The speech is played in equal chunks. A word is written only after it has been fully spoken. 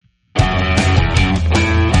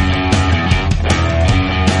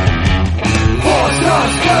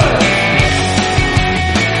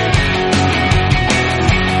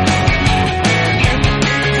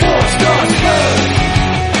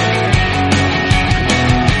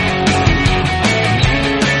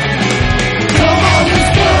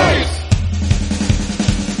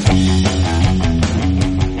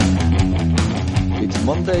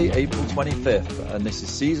25th, and this is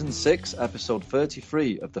Season 6, Episode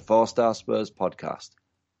 33 of the 4-Star Spurs podcast.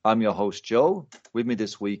 I'm your host, Joe. With me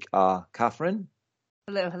this week are Catherine.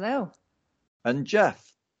 Hello, hello. And Jeff.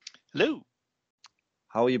 Hello.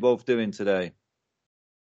 How are you both doing today?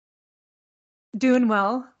 Doing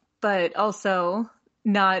well, but also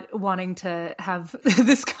not wanting to have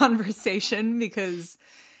this conversation because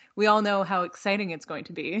we all know how exciting it's going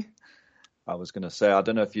to be. I was going to say, I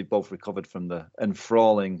don't know if you've both recovered from the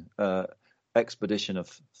enthralling expedition of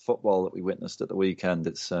football that we witnessed at the weekend.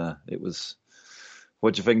 It was,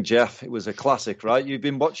 what do you think, Jeff? It was a classic, right? You've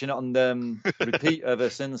been watching it on repeat ever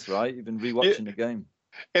since, right? You've been rewatching the game.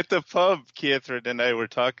 At the pub, Catherine and I were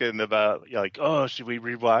talking about, should we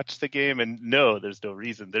rewatch the game? And no, there's no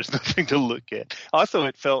reason. There's nothing to look at. Also,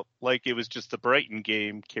 it felt like it was just the Brighton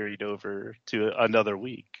game carried over to another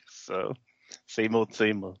week. So, same old,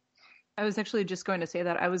 same old. I was actually just going to say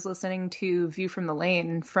that I was listening to View from the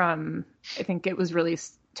Lane from, I think it was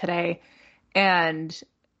released today, and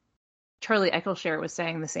Charlie Eccleshare was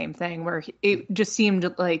saying the same thing, where it just seemed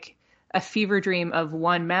like a fever dream of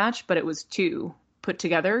one match, but it was two put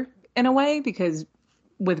together in a way, because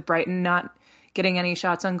with Brighton not getting any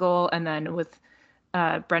shots on goal, and then with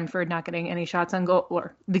Brentford not getting any shots on goal,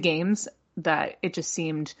 or the games, that it just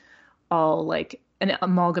seemed all like an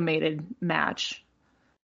amalgamated match.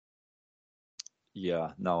 Yeah,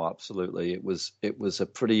 no, absolutely. It was a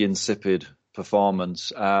pretty insipid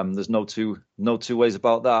performance. There's no two ways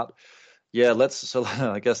about that. Yeah,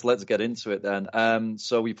 I guess let's get into it then.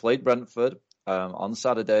 So we played Brentford on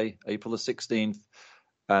Saturday, April the 16th,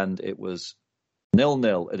 and it was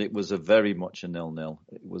 0-0, and it was very much a 0-0.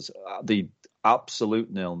 It was the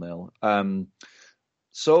absolute 0-0.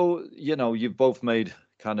 So, you've both made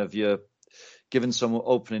kind of given some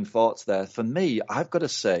opening thoughts there. For me, I've got to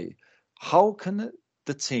say, how can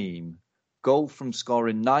the team go from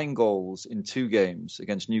scoring 9 goals in 2 games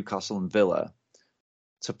against Newcastle and Villa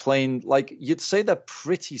to playing, like, you'd say they're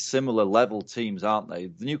pretty similar level teams, aren't they?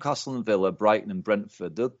 The Newcastle and Villa, Brighton and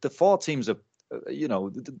Brentford, the 4 teams are,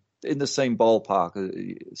 in the same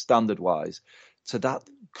ballpark standard-wise, to that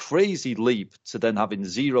crazy leap to then having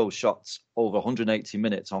 0 shots over 180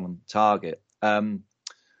 minutes on target.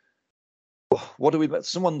 What do we?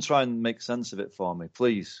 Someone try and make sense of it for me,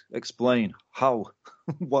 please. Explain how,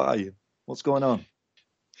 why, what's going on.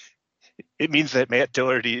 It means that Matt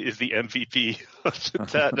Doherty is the MVP of the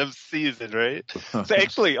Tottenham season, right? So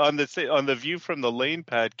actually, on the View from the Lane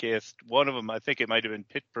podcast, one of them, I think it might have been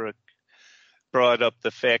Pitbrook, brought up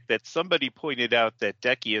the fact that somebody pointed out that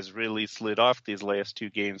Decky has really slid off these last 2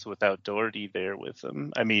 games without Doherty there with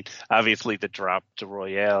him. I mean, obviously the drop to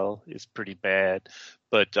Royale is pretty bad,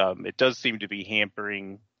 but it does seem to be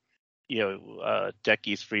hampering,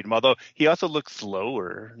 Decky's freedom. Although he also looks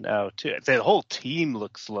slower now too. The whole team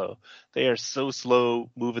looks slow. They are so slow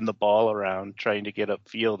moving the ball around, trying to get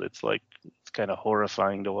upfield. It's kind of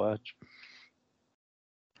horrifying to watch.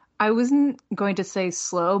 I wasn't going to say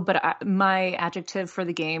slow, but my adjective for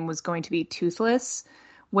the game was going to be toothless,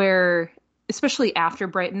 where, especially after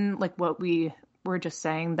Brighton, like what we were just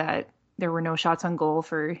saying, that there were no shots on goal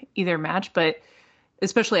for either match, but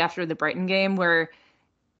especially after the Brighton game, where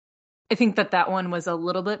I think that one was a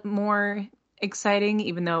little bit more exciting,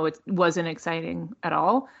 even though it wasn't exciting at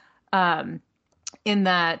all, in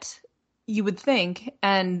that you would think,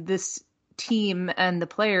 and this team and the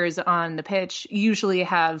players on the pitch usually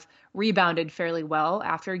have rebounded fairly well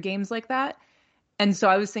after games like that. And so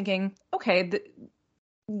I was thinking, okay,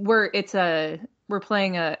 we're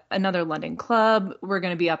playing another London club. We're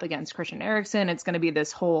going to be up against Christian Eriksen. It's going to be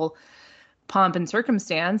this whole pomp and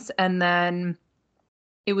circumstance. And then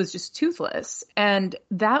it was just toothless. And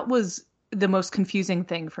that was the most confusing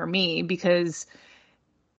thing for me, because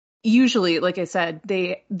usually, like I said,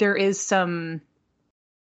 there is some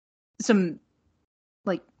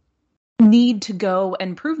like need to go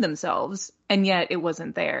and prove themselves, and yet it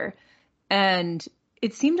wasn't there. And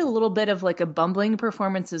it seemed a little bit of like a bumbling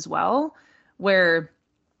performance as well, where,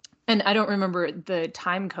 and I don't remember the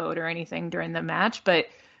time code or anything during the match, but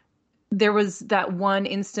there was that one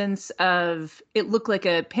instance of, it looked like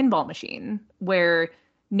a pinball machine where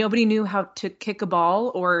nobody knew how to kick a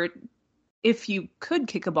ball, or if you could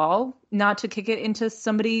kick a ball, not to kick it into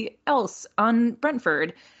somebody else on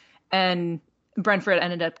Brentford. And Brentford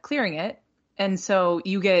ended up clearing it. And so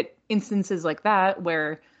you get instances like that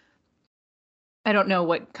where, I don't know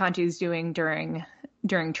what Conte's doing during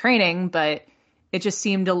training, but it just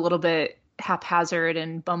seemed a little bit haphazard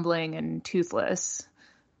and bumbling and toothless.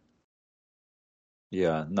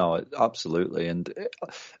 Yeah, no, absolutely. And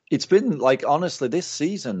it's been, like, honestly, this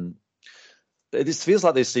season, it feels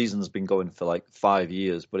like this season's been going for like 5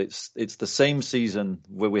 years, but it's the same season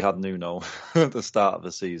where we had Nuno at the start of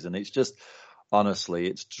the season. It's just honestly,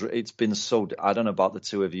 it's been so. I don't know about the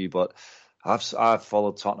two of you, but I've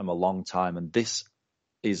followed Tottenham a long time, and this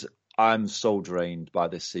is. I'm so drained by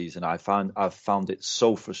this season. I've found it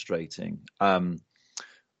so frustrating.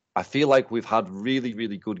 I feel like we've had really,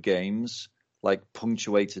 really good games, like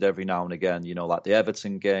punctuated every now and again, like the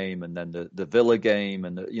Everton game and then the Villa game.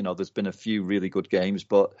 And, there's been a few really good games.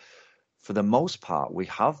 But for the most part, we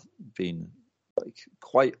have been like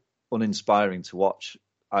quite uninspiring to watch,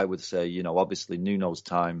 I would say, obviously Nuno's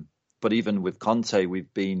time. But even with Conte,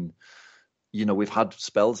 we've been, we've had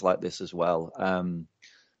spells like this as well.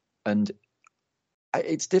 And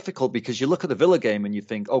it's difficult because you look at the Villa game and you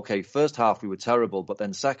think, okay, first half we were terrible, but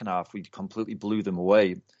then second half we completely blew them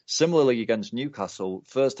away. Similarly against Newcastle,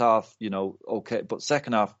 first half, okay, but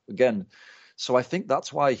second half again. So I think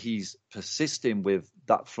that's why he's persisting with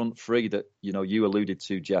that front three that, you alluded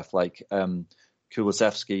to, Jeff, like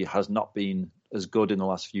Kulusevski has not been as good in the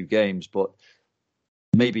last few games, but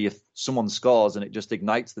maybe if someone scores and it just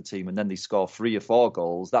ignites the team and then they score 3 or 4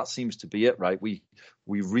 goals, that seems to be it, right? We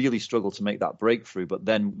really struggle to make that breakthrough. But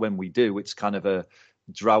then when we do, it's kind of a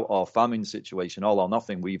drought or famine situation, all or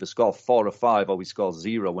nothing. We either score 4 or 5 or we score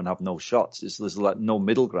 0 and have no shots. There's like no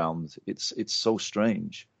middle ground. It's so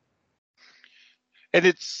strange. And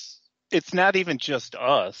it's not even just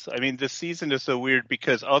us. I mean, this season is so weird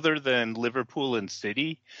because other than Liverpool and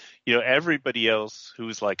City, everybody else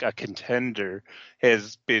who's like a contender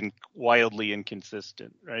has been wildly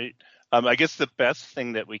inconsistent, right? I guess the best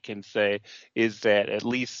thing that we can say is that at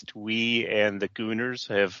least we and the Gooners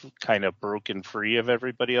have kind of broken free of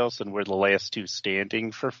everybody else, and we're the last two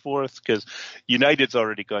standing for 4th because United's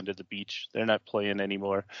already gone to the beach. They're not playing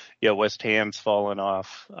anymore. West Ham's fallen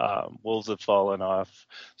off. Wolves have fallen off.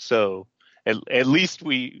 So at least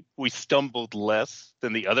we stumbled less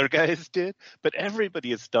than the other guys did, but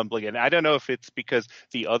everybody is stumbling. And I don't know if it's because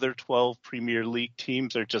the other 12 Premier League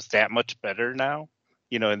teams are just that much better now.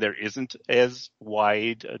 And there isn't as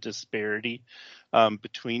wide a disparity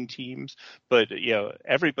between teams. But,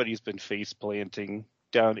 everybody's been face planting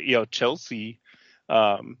down, Chelsea,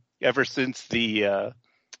 ever since the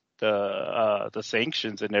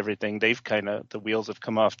sanctions and everything, they've the wheels have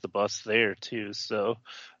come off the bus there too. So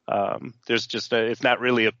there's just it's not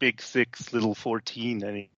really a big 6, little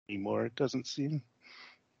 14 anymore. It doesn't seem.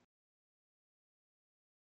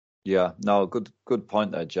 Yeah, no, good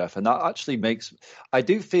point there, Jeff. And that actually I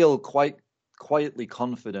do feel quite quietly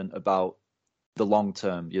confident about the long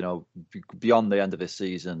term, beyond the end of this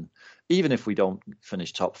season, even if we don't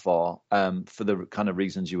finish top 4, for the kind of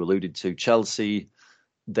reasons you alluded to. Chelsea,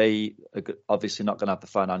 they are obviously not going to have the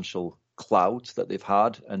financial clout that they've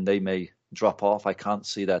had, and they may drop off. I can't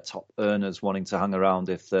see their top earners wanting to hang around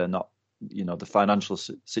if they're not, the financial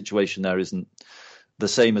situation there isn't the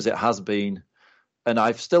same as it has been. And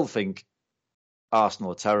I still think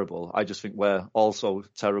Arsenal are terrible. I just think we're also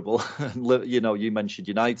terrible. You mentioned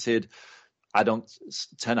United.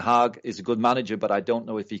 Ten Hag is a good manager, but I don't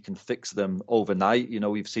know if he can fix them overnight.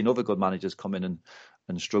 We've seen other good managers come in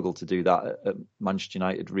and struggle to do that at Manchester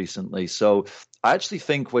United recently. So I actually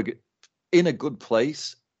think we're in a good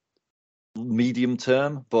place medium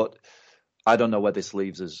term, but I don't know where this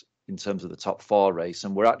leaves us in terms of the top 4 race.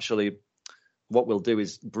 And what we'll do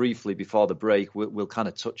is briefly before the break, we'll kind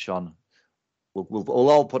of touch on, we'll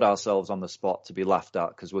all put ourselves on the spot to be laughed at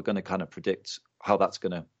because we're going to kind of predict how that's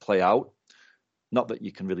going to play out. Not that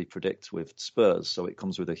you can really predict with Spurs, so it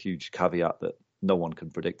comes with a huge caveat that no one can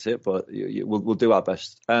predict it, but we'll do our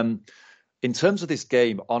best. In terms of this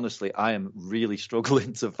game, honestly, I am really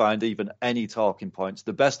struggling to find even any talking points.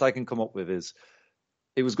 The best I can come up with is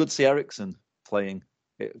it was good to see Eriksen playing.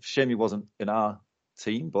 Shame he wasn't in our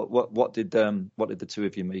team, but what did the two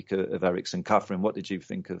of you make of Eriksen? Catherine, what did you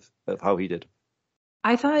think of how he did?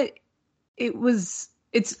 I thought it's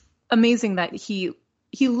amazing that he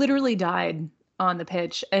literally died on the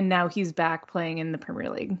pitch and now he's back playing in the Premier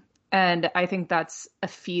League. And I think that's a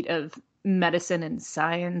feat of medicine and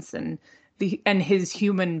science and his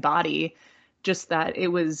human body. Just that it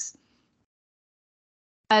was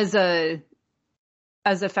as a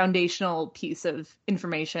foundational piece of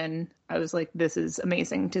information, I was like, this is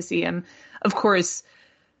amazing to see him. Of course,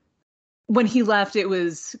 when he left, it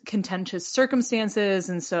was contentious circumstances.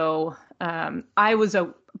 And so I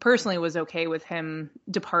personally was okay with him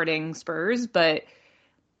departing Spurs. But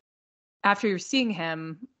after seeing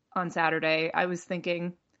him on Saturday, I was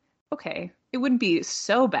thinking, okay, it wouldn't be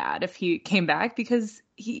so bad if he came back because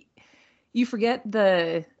you forget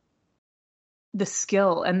the the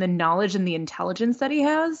skill and the knowledge and the intelligence that he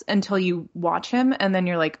has until you watch him, and then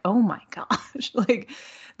you're like, oh my gosh, like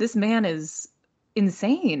this man is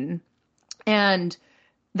insane. And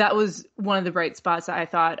that was one of the bright spots that I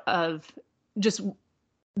thought of just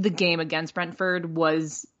the game against Brentford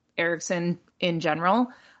was Eriksen in general.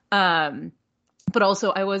 But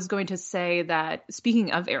also I was going to say that,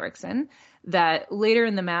 speaking of Eriksen, that later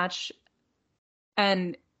in the match,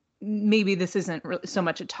 and maybe this isn't really so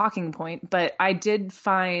much a talking point, but I did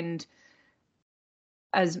find,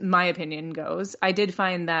 as my opinion goes, I did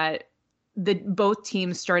find that both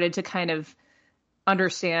teams started to kind of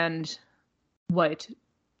understand what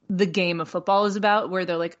the game of football is about, where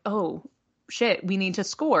they're like, oh shit, we need to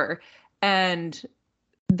score. And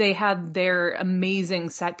they had their amazing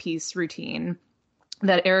set piece routine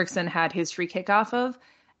that Eriksen had his free kick off of,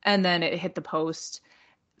 and then it hit the post,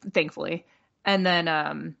 thankfully. And then,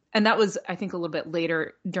 and that was, I think, a little bit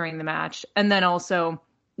later during the match. And then also,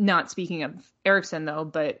 not speaking of Eriksen though,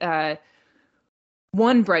 but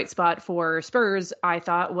one bright spot for Spurs, I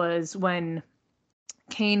thought, was when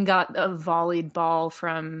Kane got a volleyed ball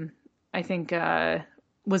from, I think,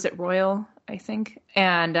 was it Royal, I think?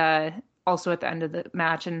 And also at the end of the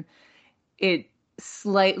match, and it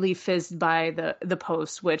slightly fizzed by the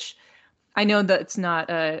post, which I know that it's not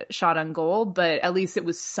a shot on goal, but at least it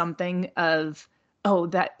was something of, oh,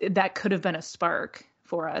 that could have been a spark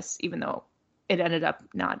for us, even though it ended up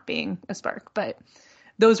not being a spark. But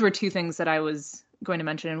those were two things that I was going to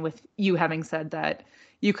mention. And with you having said that,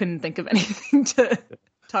 you couldn't think of anything to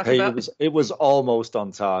talk about. It was almost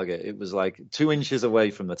on target. It was like 2 inches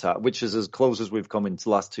away from the target, which is as close as we've come into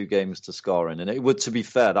the last 2 games to scoring. And it would, to be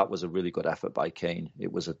fair, that was a really good effort by Kane.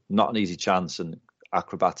 It was not an easy chance and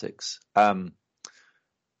acrobatics.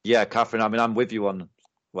 Yeah, Catherine, I mean, I'm with you on,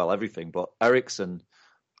 well, everything, but Eriksen,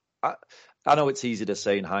 I know it's easy to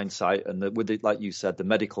say in hindsight, and with it, like you said, the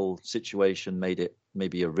medical situation made it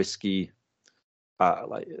maybe a risky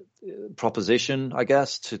proposition, I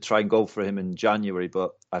guess, to try and go for him in January.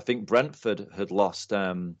 But I think Brentford had lost,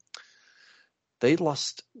 they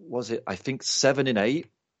lost, was it, I think 7 in 8,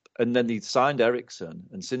 and then they signed Eriksen,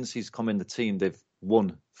 and since he's come in the team, they've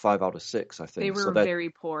won 5 out of 6, I think. They were very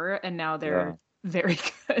poor, and now they're very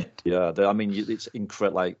good. Yeah, I mean, it's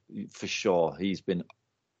incredible, like, for sure. He's been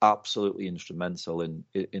absolutely instrumental in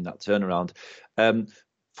that turnaround.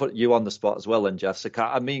 Put you on the spot as well, then, Jeff. So,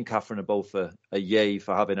 me and Catherine are both a yay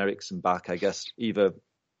for having Eriksen back, I guess, either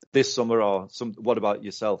this summer or some. What about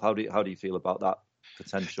yourself? How do you feel about that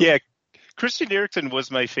potential? Yeah, Christian Eriksen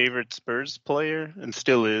was my favorite Spurs player and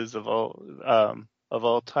still is of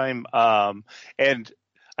all time. And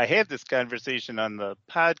I had this conversation on the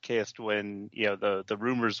podcast when, the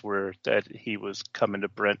rumors were that he was coming to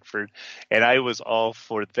Brentford, and I was all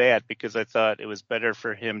for that because I thought it was better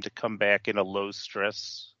for him to come back in a low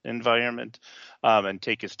stress environment and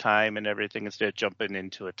take his time and everything instead of jumping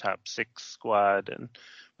into a top 6 squad and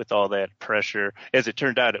with all that pressure. As it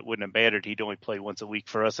turned out, it wouldn't have mattered. He'd only play once a week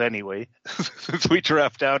for us anyway, since we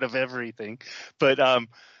dropped out of everything. But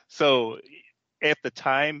so at the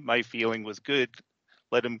time, my feeling was good.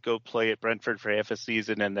 Let him go play at Brentford for half a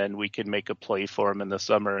season, and then we can make a play for him in the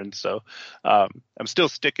summer. And so I'm still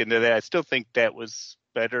sticking to that. I still think that was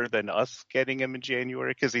better than us getting him in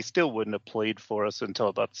January because he still wouldn't have played for us until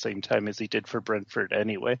about the same time as he did for Brentford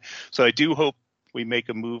anyway. So I do hope we make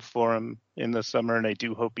a move for him in the summer, and I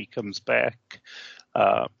do hope he comes back.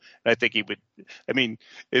 And I think he would. I mean,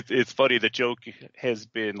 it's funny. The joke has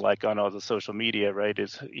been, like, on all the social media, right,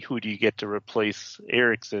 is who do you get to replace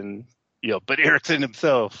Eriksen? But Eriksen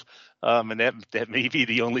himself, and that may be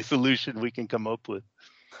the only solution we can come up with.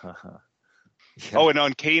 Yeah. Oh, and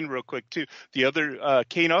on Kane real quick too. The other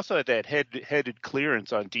Kane also had that headed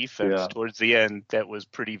clearance on defense towards the end that was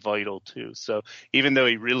pretty vital too. So even though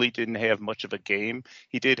he really didn't have much of a game,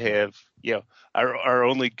 he did have our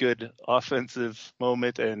only good offensive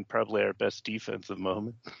moment and probably our best defensive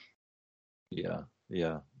moment. Yeah,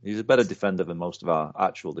 he's a better defender than most of our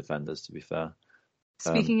actual defenders, to be fair.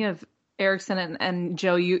 Speaking of Eriksen and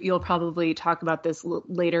Joe, you'll probably talk about this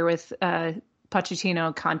later with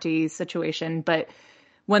Pochettino Conte situation, but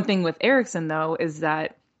one thing with Eriksen though is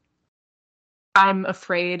that I'm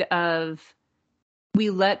afraid of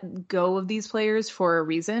we let go of these players for a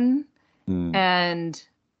reason, and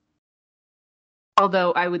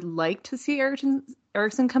although I would like to see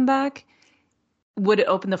Eriksen come back, would it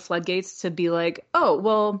open the floodgates to be like, oh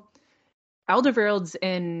well, Alderweireld's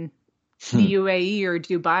in the UAE or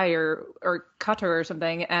Dubai or Qatar or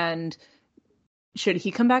something, and should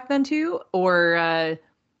he come back then too? Or I'm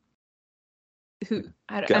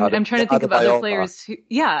trying to think of other players who,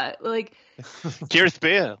 like Gareth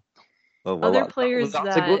Bale. Oh well, Other players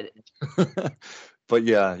that's a good. But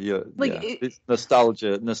yeah, it's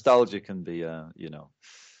nostalgia. Nostalgia can be,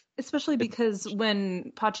 especially because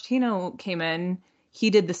when Pochettino came in, he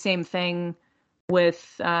did the same thing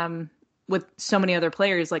with so many other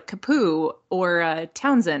players like Capu or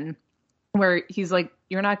Townsend, where he's like,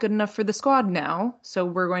 "You're not good enough for the squad now, so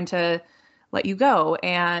we're going to let you go."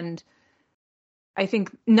 And I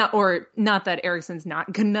think not that Eriksen's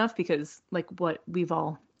not good enough, because like what we've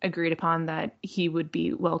all agreed upon, that he would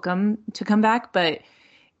be welcome to come back, but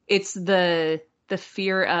it's the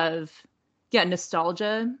fear of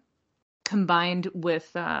nostalgia combined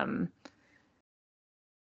with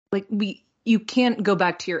you can't go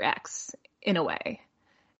back to your ex in a way,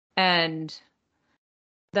 and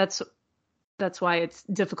that's why it's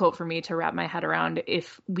difficult for me to wrap my head around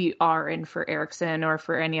if we are in for Eriksen or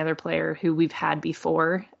for any other player who we've had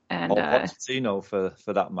before. And Pochettino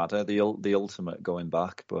for that matter, the ultimate going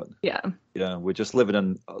back. But yeah, we're just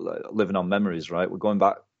living on memories, right? We're going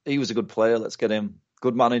back. He was a good player. Let's get him.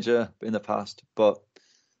 Good manager in the past, but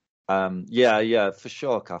for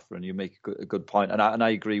sure, Catherine, you make a good point, and I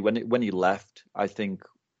agree. When he left, I think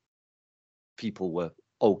people were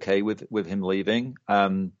okay with him leaving.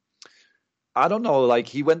 I don't know, like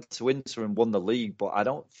he went to Inter and won the league, but I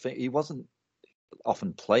don't think he wasn't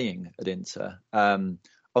often playing at Inter.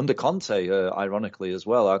 Under Conte, ironically as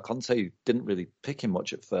well, Conte didn't really pick him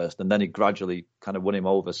much at first, and then he gradually kind of won him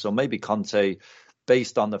over. So maybe Conte,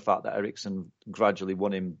 based on the fact that Eriksen gradually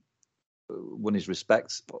won his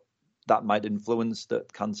respects, that might influence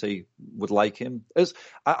that Conte would like him.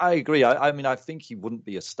 I agree. I mean, I think he wouldn't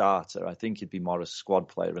be a starter. I think he'd be more a squad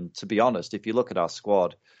player. And to be honest, if you look at our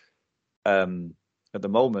squad at the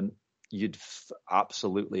moment, you'd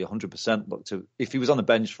absolutely 100% look to, if he was on the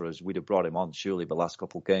bench for us, we'd have brought him on surely the last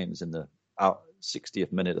couple of games in the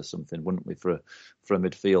 60th minute or something, wouldn't we, for a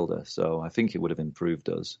midfielder? So I think it would have improved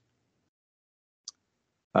us.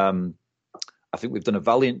 I think we've done a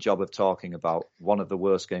valiant job of talking about one of the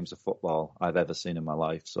worst games of football I've ever seen in my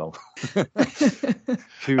life. So I was just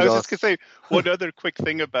going to say, one other quick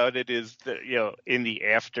thing about it is that, in the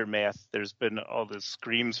aftermath, there's been all the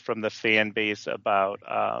screams from the fan base about,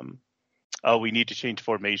 we need to change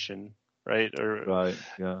formation, right? Right,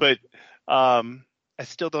 yeah. But I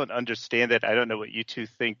still don't understand that. I don't know what you two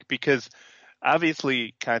think, because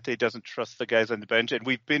obviously Conte doesn't trust the guys on the bench, and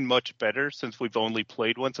we've been much better since we've only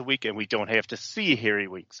played once a week, and we don't have to see Harry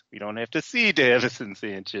Winks. We don't have to see Davison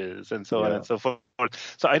Sanchez, and so on and so forth.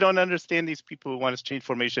 So I don't understand these people who want us to change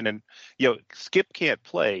formation. And, Skip can't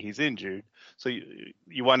play. He's injured. So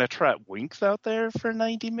you want to trot Winks out there for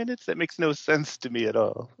 90 minutes? That makes no sense to me at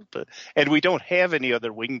all. And we don't have any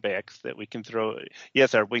other wingbacks that we can throw.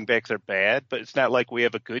 Yes, our wingbacks are bad, but it's not like we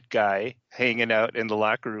have a good guy hanging out in the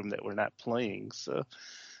locker room that we're not playing. So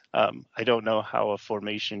I don't know how a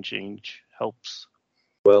formation change helps.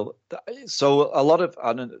 Well, so a lot of,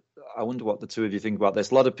 I wonder what the two of you think about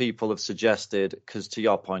this. A lot of people have suggested, because to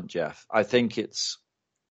your point, Jeff, I think it's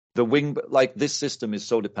the wing, like this system is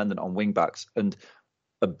so dependent on wing backs, and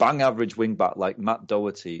a bang average wing back like Matt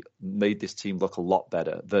Doherty made this team look a lot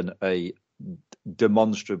better than a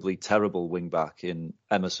demonstrably terrible wing back in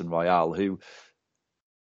Emerson Royal, who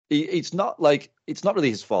it's not really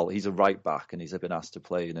his fault. He's a right back and he's been asked to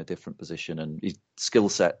play in a different position, and his skill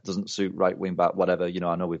set doesn't suit right wing back, whatever.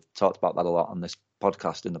 I know we've talked about that a lot on this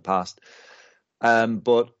podcast in the past.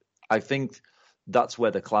 But I think that's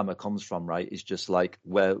where the clamour comes from, right? It's just like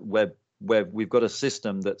where we've got a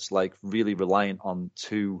system that's like really reliant on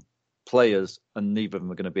two players, and neither of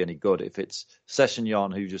them are going to be any good. If it's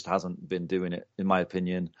Sessegnon, who just hasn't been doing it, in my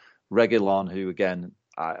opinion, Reguilon, who again,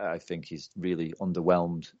 I think he's really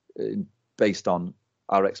underwhelmed based on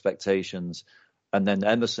our expectations, and then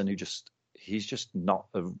Emerson, he's just not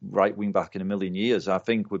a right wing back in a million years. I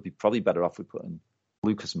think would be probably better off with putting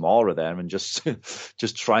Lucas Moura there and just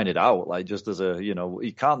trying it out, like just as a,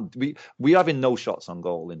 he can't. We having no shots on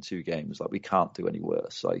goal in 2 games, like we can't do any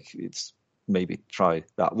worse. Like it's maybe try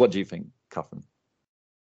that. What do you think, Catherine?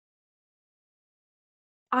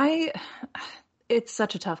 It's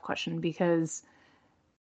such a tough question, because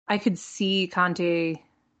I could see Conte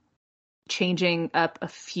changing up a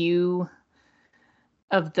few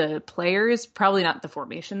of the players, probably not the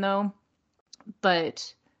formation though,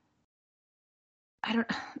 but I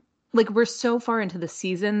don't, like, we're so far into the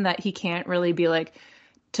season that he can't really be like,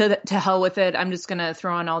 to hell with it, I'm just going to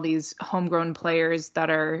throw on all these homegrown players that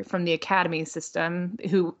are from the academy system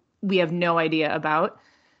who we have no idea about.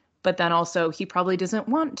 But then also he probably doesn't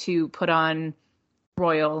want to put on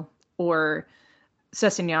Royal or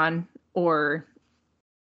Sessegnon or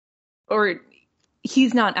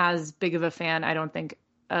he's not as big of a fan, I don't think,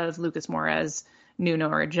 of Lucas Moura, Nuno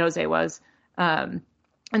or Jose was. And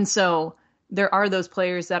so there are those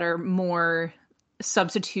players that are more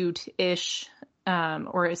substitute-ish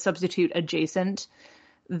or substitute adjacent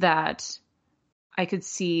that I could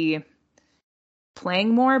see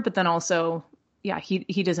playing more, but then also,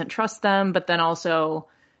 he doesn't trust them, but then also,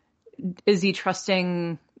 is he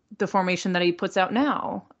trusting the formation that he puts out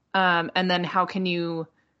now? And then how can you,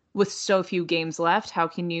 with so few games left, how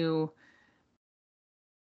can you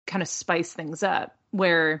kind of spice things up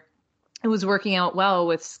where it was working out well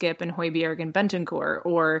with Skip and Højbjerg and Bentancur,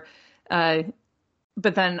 or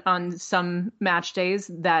but then on some match days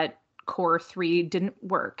that core three didn't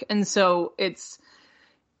work. And so it's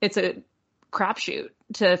a crapshoot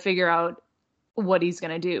to figure out what he's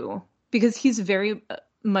going to do, because he's very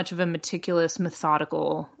much of a meticulous,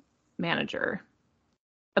 methodical manager.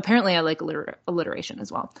 Apparently I like alliteration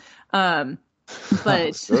as well. But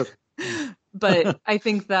but I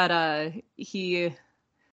think that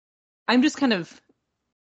I'm just kind of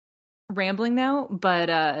rambling now,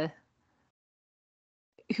 but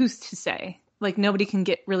who's to say? Like, nobody can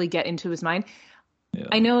really get into his mind. Yeah.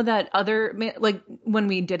 I know that like when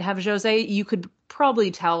we did have Jose, you could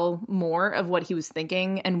probably tell more of what he was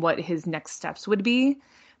thinking and what his next steps would be.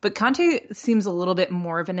 But Conte seems a little bit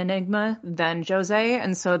more of an enigma than Jose,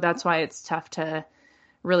 and so that's why it's tough to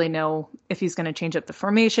really know if he's going to change up the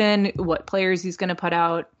formation, what players he's going to put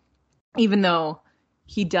out. Even though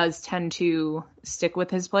he does tend to stick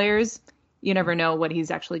with his players, you never know what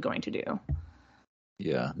he's actually going to do.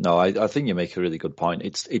 Yeah, no, I think you make a really good point.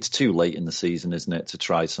 It's too late in the season, isn't it, to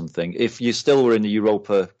try something? If you still were in the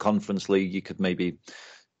Europa Conference League, you could maybe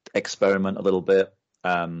experiment a little bit.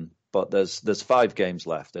 But there's 5 games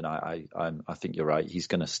left, and I think you're right. He's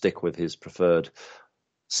going to stick with his preferred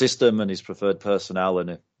system and his preferred personnel,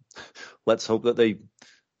 and let's hope that they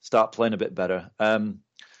start playing a bit better.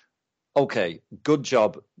 Okay, good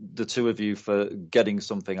job, the two of you, for getting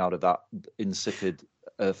something out of that insipid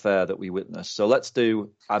affair that we witnessed. So let's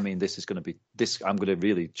do, this is going to be this. I'm going to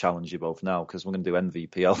really challenge you both now, because we're going to do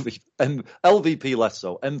MVP, LVP less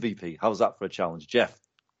so, MVP. How's that for a challenge, Jeff?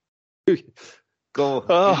 Go.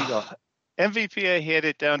 MVP, I had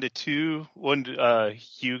it down to 2. One,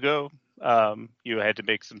 Hugo. You had to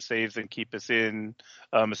make some saves and keep us in,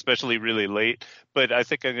 especially really late. But I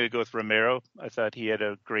think I'm going to go with Romero. I thought he had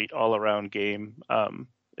a great all-around game,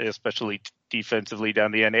 especially defensively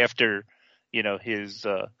down the end. After, his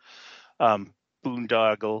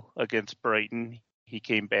boondoggle against Brighton, he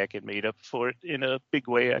came back and made up for it in a big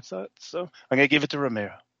way, I thought. So I'm going to give it to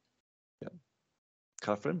Romero. Yeah.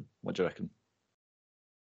 Catherine, what do you reckon?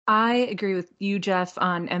 I agree with you, Jeff,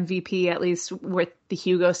 on MVP, at least with the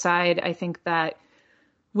Hugo side. I think that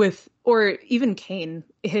or even Kane,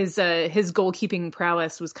 his goalkeeping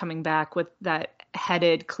prowess was coming back with that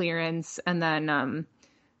headed clearance, and then,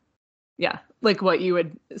 like what you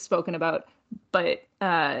had spoken about. But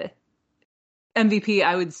MVP,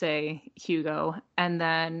 I would say Hugo, and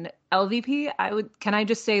then LVP, can I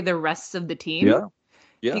just say the rest of the team?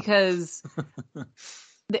 Yeah. Because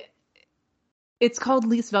it's called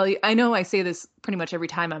least value. I know I say this pretty much every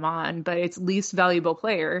time I'm on, but it's least valuable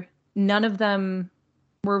player. None of them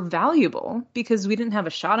were valuable because we didn't have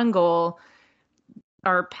a shot on goal.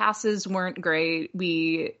 Our passes weren't great.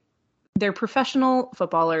 They're professional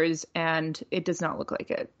footballers, and it does not look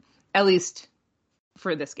like it, at least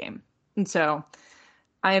for this game. And so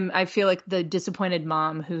I feel like the disappointed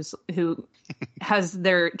mom who has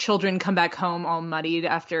their children come back home all muddied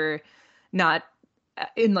after not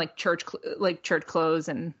in church clothes,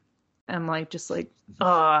 and I'm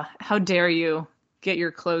how dare you get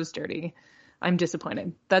your clothes dirty. I'm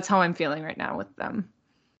disappointed. That's how I'm feeling right now with them.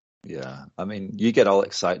 Yeah, you get all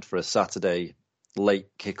excited for a Saturday late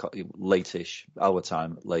kickoff, late-ish our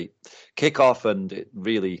time, late kickoff, and it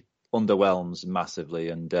really underwhelms massively.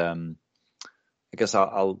 And I guess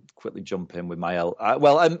I'll quickly jump in with my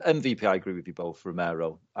MVP. I agree with you both.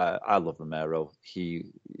 Romero, I love Romero.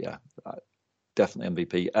 Definitely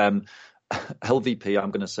MVP. LVP,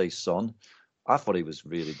 I'm going to say Son. I thought he was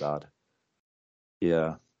really bad.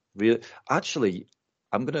 Yeah, really. Actually,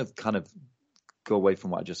 I'm going to kind of go away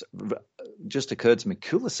from what just occurred to me.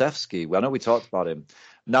 Kulusevski, I know we talked about him.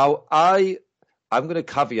 Now, I'm going to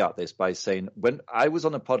caveat this by saying, when I was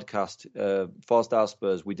on a podcast, 4-Star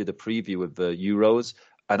Spurs, we did a preview of the Euros,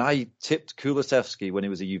 and I tipped Kulusevski when he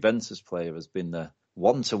was a Juventus player as being the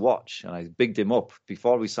one to watch, and I bigged him up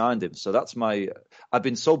before we signed him. So that's I've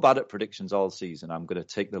been so bad at predictions all season. I'm going to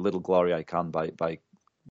take the little glory I can by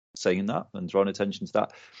saying that and drawing attention to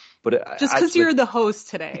that. But just because you're the host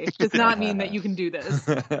today does not mean that you can do this.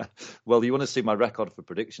 Well, you want to see my record for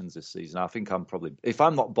predictions this season. I think I'm probably, if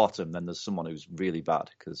I'm not bottom, then there's someone who's really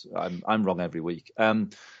bad, because I'm wrong every week.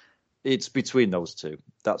 It's between those two.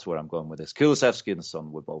 That's where I'm going with this. Kulusevski and the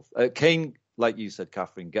Son were both. Kane, like you said,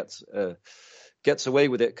 Catherine, gets away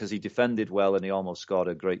with it because he defended well and he almost scored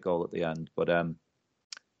a great goal at the end. But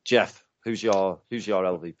Jeff, who's your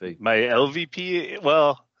LVP? My LVP,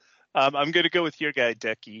 well, I'm going to go with your guy,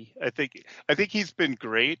 Decky. I think he's been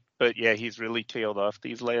great, but yeah, he's really tailed off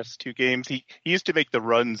these last two games. He used to make the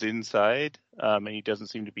runs inside, and he doesn't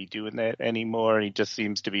seem to be doing that anymore. He just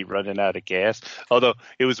seems to be running out of gas. Although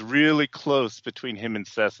it was really close between him and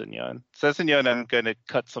Sessegnon. Sessegnon, I'm going to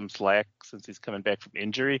cut some slack since he's coming back from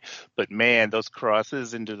injury. But man, those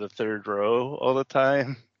crosses into the third row all the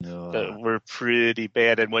time were pretty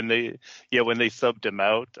bad. And when they subbed him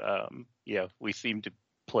out, we seemed to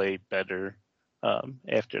play better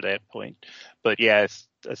after that point. But yeah,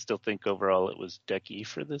 I still think overall it was Decky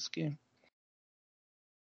for this game.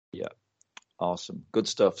 Yeah, awesome, good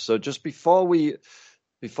stuff. So just before we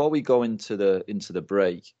go into the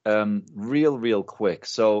break, real quick.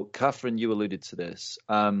 So Catherine, you alluded to this.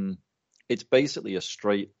 It's basically a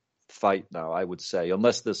straight fight now, I would say,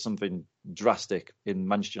 unless there's something drastic in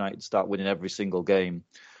Manchester United start winning every single game.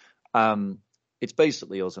 It's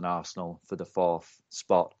basically us and Arsenal for the fourth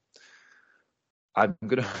spot. I'm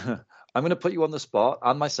gonna put you on the spot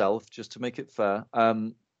and myself just to make it fair.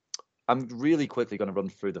 I'm really quickly going to run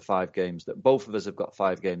through the 5 games that both of us have got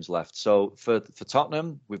 5 games left. So for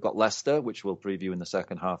Tottenham, we've got Leicester, which we'll preview in the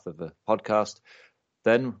second half of the podcast.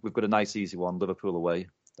 Then we've got a nice easy one, Liverpool away.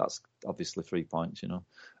 That's obviously 3 points,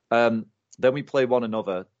 Then we play one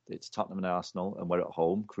another. It's Tottenham and Arsenal, and we're at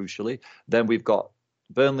home, crucially. Then we've got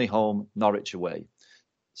Burnley home, Norwich away.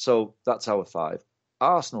 So that's our 5.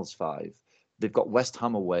 Arsenal's 5. They've got West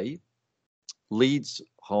Ham away, Leeds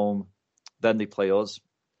home, then they play us,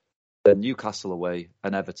 then Newcastle away,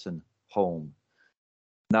 and Everton home.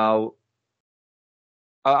 Now,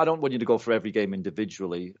 I don't want you to go for every game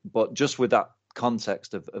individually, but just with that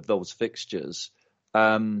context of those fixtures,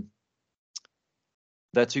 they're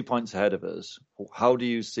 2 points ahead of us. How do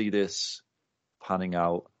you see this panning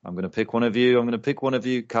out? I'm going to pick one of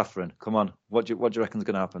you. Catherine, come on. What do you reckon is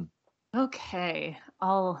going to happen? Okay,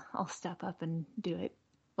 I'll step up and do it.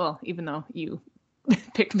 Well, even though you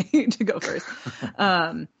picked me to go first.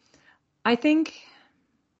 I think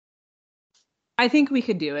we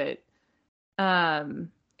could do it.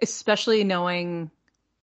 Especially knowing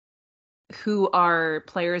who our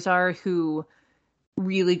players are who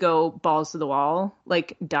really go balls to the wall,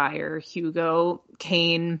 like Dyer, Hugo,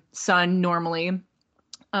 Kane, Son normally.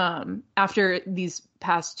 After these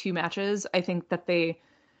past 2 matches, I think that they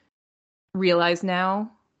realize now,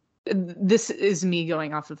 this is me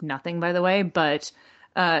going off of nothing, by the way, but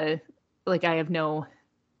I have no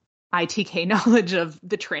ITK knowledge of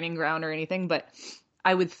the training ground or anything, but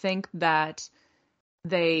I would think that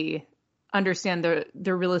they understand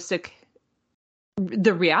the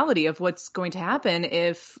reality of what's going to happen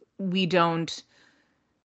if we don't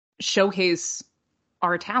showcase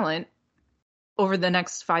our talent over the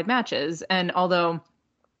next 5 matches. And although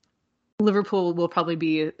Liverpool will probably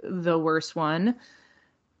be the worst one,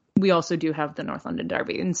 we also do have the North London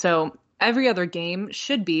Derby. And so every other game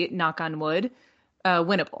should be, knock on wood,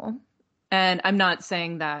 winnable. And I'm not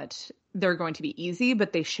saying that they're going to be easy,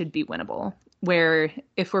 but they should be winnable. Where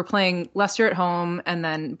if we're playing Leicester at home and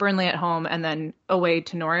then Burnley at home and then away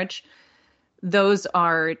to Norwich, those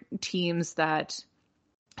are teams that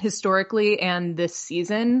historically and this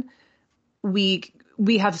season, we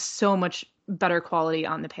have so much better quality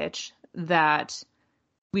on the pitch that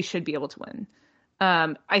we should be able to win.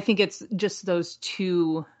 I think it's just those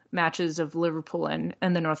 2 matches of Liverpool and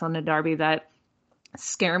the North London Derby that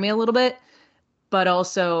scare me a little bit, but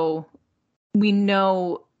also we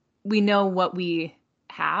know what we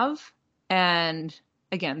have. And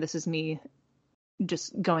again, this is me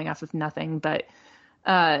just going off of nothing, but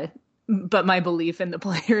my belief in the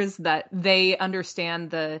players that they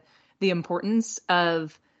understand the importance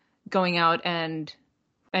of going out and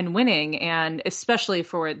winning, and especially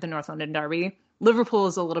for the North London Derby. Liverpool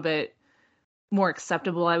is a little bit more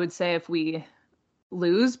acceptable, I would say, if we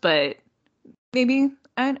lose, but maybe,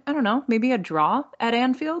 I don't know, maybe a draw at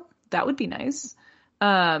Anfield, that would be nice.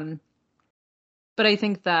 But I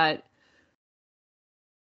think that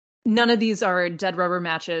none of these are dead rubber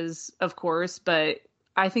matches, of course, but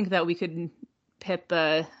I think that we could pip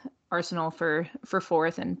Arsenal for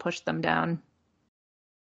 4th and push them down.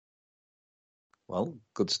 Well,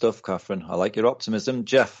 good stuff, Catherine. I like your optimism.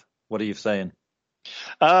 Jeff, what are you saying?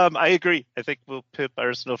 I agree. I think we'll pip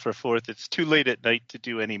Arsenal for fourth. It's too late at night to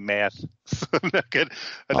do any math, so I'm not gonna.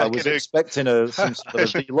 I was expecting some sort of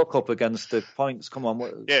VLOOKUP against the points. Come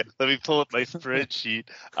on. Yeah, let me pull up my spreadsheet.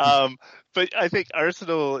 But I think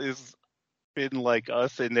Arsenal is been like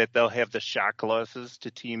us in that they'll have the shock losses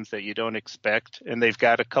to teams that you don't expect, and they've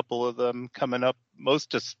got a couple of them coming up.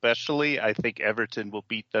 Most especially, I think Everton will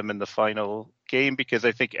beat them in the final game, because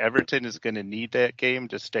I think Everton is going to need that game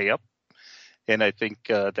to stay up, and I think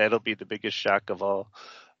that'll be the biggest shock of all.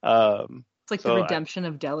 It's like the redemption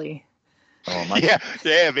of Delhi. Oh,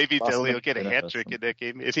 maybe Delhi will get a hat trick in that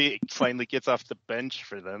game if he finally gets off the bench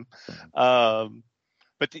for them.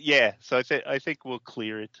 But yeah, so I think we'll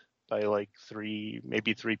clear it by like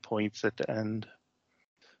maybe 3 points at the end.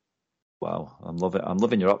 Wow, I'm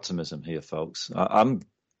loving your optimism here, folks. I'm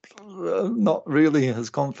not really as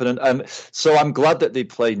confident. So I'm glad that they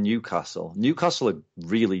played Newcastle. Newcastle are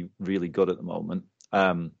really, really good at the moment.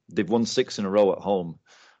 They've won 6 in a row at home,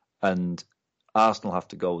 and Arsenal have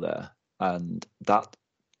to go there, and that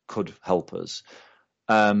could help us.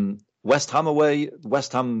 West Ham away.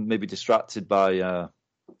 West Ham may be distracted by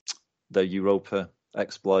their Europa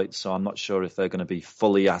exploit, so I'm not sure if they're going to be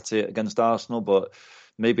fully at it against Arsenal, but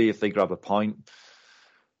maybe if they grab a point.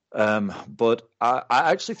 But I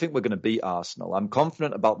actually think we're going to beat Arsenal. I'm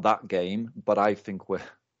confident about that game, but I think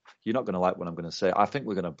you're not going to like what I'm going to say. I think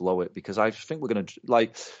we're going to blow it, because I think we're going to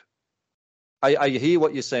I hear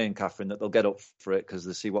what you're saying, Catherine, that they'll get up for it because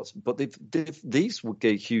they see but these would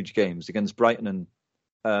get huge games against Brighton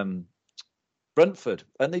and Brentford,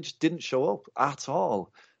 and they just didn't show up at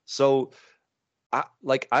all. So I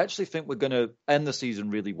actually think we're going to end the season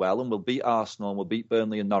really well, and we'll beat Arsenal and we'll beat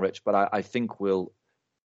Burnley and Norwich. But I think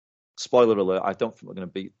spoiler alert, I don't think we're going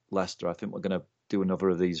to beat Leicester. I think we're going to do another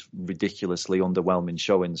of these ridiculously underwhelming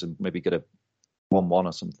showings and maybe get a 1-1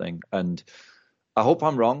 or something. And I hope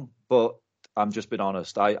I'm wrong, but I'm just being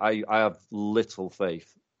honest. I have little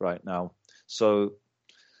faith right now. So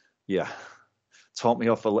yeah, talk me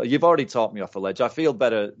off a ledge. You've already talked me off a ledge. I feel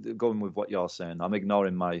better going with what you're saying. I'm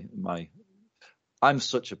ignoring my. I'm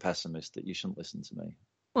such a pessimist that you shouldn't listen to me.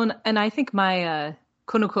 Well, and I think my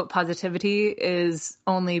quote unquote positivity is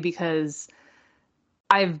only because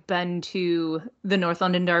I've been to the North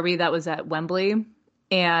London derby that was at Wembley,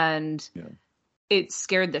 and it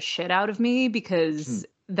scared the shit out of me, because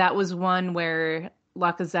that was one where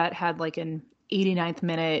Lacazette had like an 89th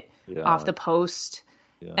minute off the post,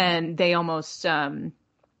 and they almost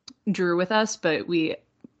drew with us, but we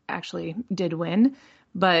actually did win.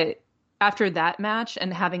 But after that match,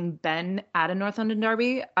 and having been at a North London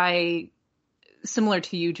derby, similar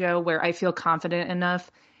to you, Joe, where I feel confident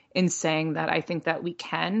enough in saying that I think that we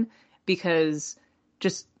can, because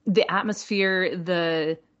just the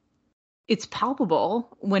atmosphere, it's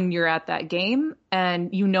palpable when you're at that game,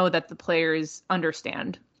 and you know that the players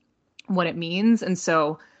understand what it means. And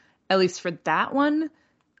so at least for that one,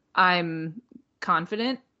 I'm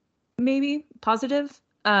confident, maybe positive.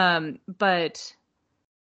 But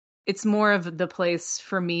it's more of the place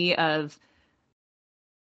for me of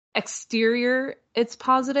exterior, it's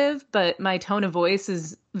positive, but my tone of voice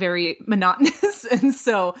is very monotonous. And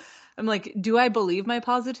so I'm like, do I believe my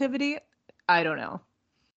positivity? I don't know.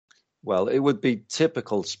 Well, it would be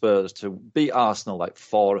typical Spurs to beat Arsenal like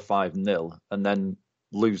 4 or 5-0 and then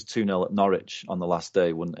lose 2-0 at Norwich on the last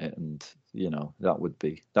day, wouldn't it? And that would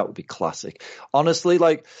be classic. Honestly,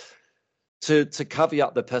 like, to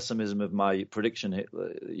caveat the pessimism of my prediction,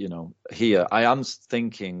 here, I am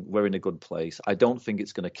thinking we're in a good place. I don't think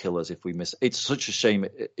it's going to kill us if we miss. It's such a shame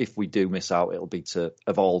if we do miss out. It'll be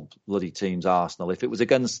of all bloody teams, Arsenal. If it was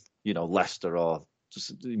against, Leicester or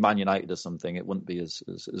just Man United or something, it wouldn't be as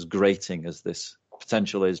grating as this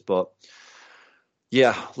potential is. But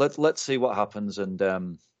yeah, let's see what happens. And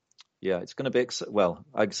it's going to be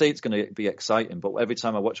I'd say it's going to be exciting, but every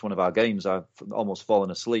time I watch one of our games, I've almost fallen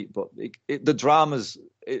asleep. But the dramas,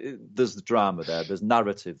 there's the drama there, there's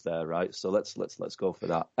narrative there, right? So let's go for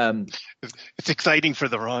that. It's exciting for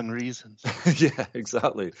the wrong reasons. Yeah,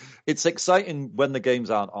 exactly. It's exciting when the games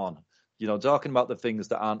aren't on. Talking about the things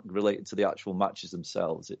that aren't related to the actual matches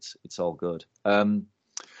themselves. It's all good.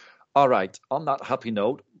 All right. On that happy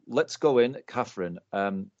note, let's go in, Catherine.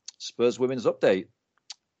 Spurs women's update.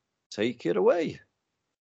 Take it away.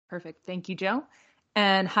 Perfect. Thank you, Joe.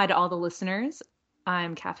 And hi to all the listeners.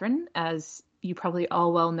 I'm Catherine, as you probably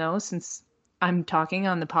all well know, since I'm talking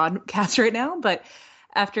on the podcast right now. But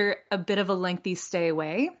after a bit of a lengthy stay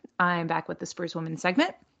away, I'm back with the Spurs Women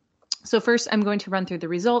segment. So first, I'm going to run through the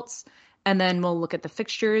results, and then we'll look at the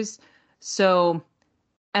fixtures. So,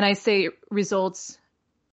 and I say results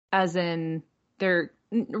as in they're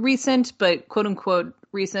recent, but quote unquote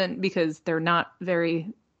recent because they're not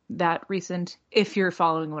very that recent if you're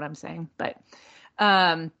following what I'm saying. But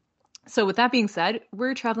so with that being said,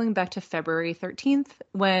 we're traveling back to February 13th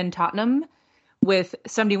when Tottenham, with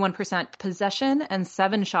 71% possession and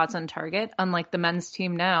 7 shots on target, unlike the men's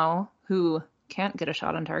team now who can't get a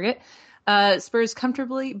shot on target, Spurs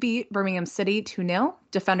comfortably beat Birmingham City 2-0.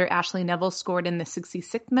 Defender Ashley Neville scored in the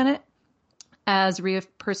 66th minute as Rhea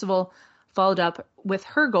Percival followed up with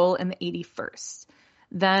her goal in the 81st.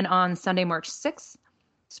 Then on Sunday, March 6th,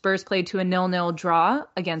 Spurs played to a 0-0 draw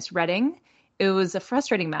against Reading. It was a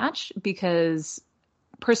frustrating match because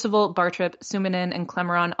Percival, Bartrip, Summanen, and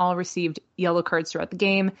Clemeron all received yellow cards throughout the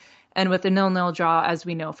game. And with a 0-0 draw, as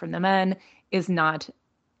we know from the men, is not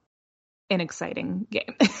an exciting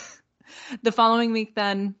game. The following week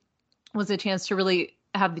then was a chance to really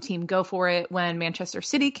have the team go for it when Manchester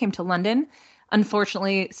City came to London.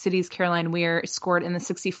 Unfortunately, City's Caroline Weir scored in the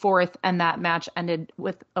 64th, and that match ended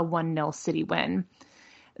with a 1-0 City win.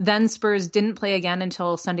 Then Spurs didn't play again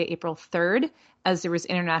until Sunday, April 3rd, as there was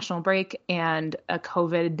international break and a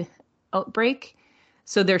COVID outbreak.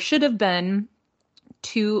 So there should have been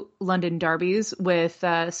 2 London derbies, with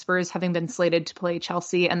Spurs having been slated to play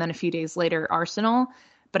Chelsea and then a few days later Arsenal.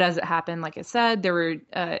 But as it happened, like I said,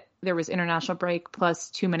 there was international break plus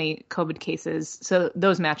too many COVID cases. So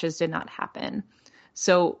those matches did not happen.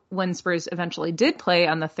 So when Spurs eventually did play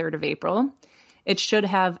on the 3rd of April, it should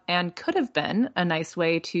have and could have been a nice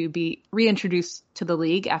way to be reintroduced to the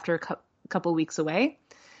league after a couple weeks away.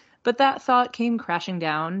 But that thought came crashing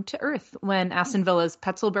down to earth when Aston Villa's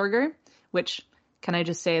Petzlberger, which, can I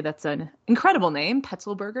just say that's an incredible name,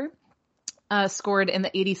 Petzlberger, scored in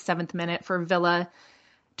the 87th minute for Villa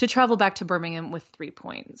to travel back to Birmingham with 3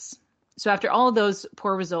 points. So after all of those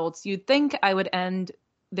poor results, you'd think I would end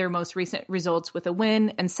their most recent results with a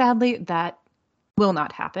win, and sadly that will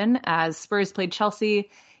not happen, as Spurs played Chelsea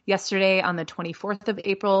yesterday on the 24th of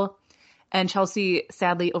April, and Chelsea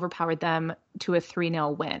sadly overpowered them to a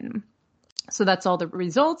 3-0 win. So that's all the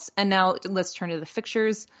results, and now let's turn to the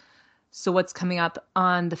fixtures. So what's coming up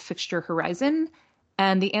on the fixture horizon?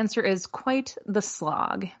 And the answer is quite the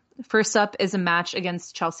slog. First up is a match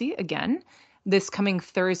against Chelsea again, this coming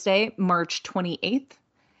Thursday, March 28th,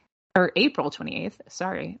 or April 28th.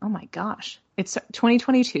 Sorry. Oh my gosh. It's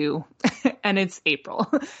 2022 and it's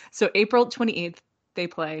April. So April 28th, they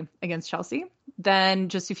play against Chelsea. Then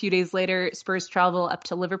just a few days later, Spurs travel up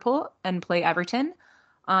to Liverpool and play Everton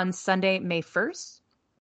on Sunday, May 1st.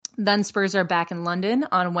 Then Spurs are back in London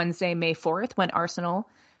on Wednesday, May 4th, when Arsenal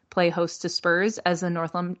play host to Spurs, as the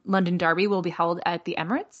North London derby will be held at the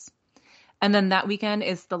Emirates. And then that weekend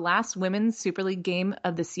is the last Women's Super League game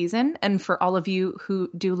of the season. And for all of you who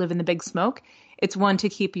do live in the Big Smoke, it's one to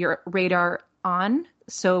keep your radar on.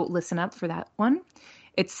 So listen up for that one.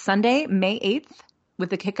 It's Sunday, May 8th, with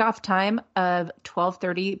the kickoff time of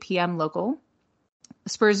 12:30 p.m. local.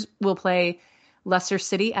 Spurs will play Leicester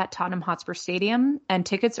City at Tottenham Hotspur Stadium, and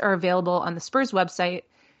tickets are available on the Spurs website,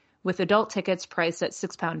 with adult tickets priced at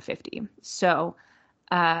 £6.50. So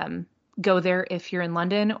go there if you're in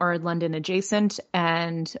London or London adjacent,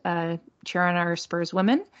 and cheer on our Spurs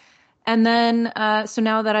women. And then, so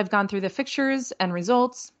now that I've gone through the fixtures and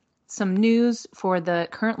results, some news for the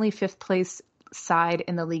currently 5th place side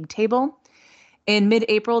in the league table. In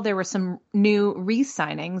mid-April, there were some new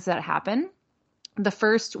re-signings that happened. The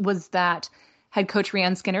first was that head coach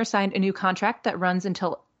Rhian Skinner signed a new contract that runs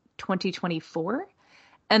until 2024.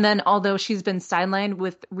 And then, although she's been sidelined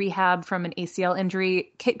with rehab from an ACL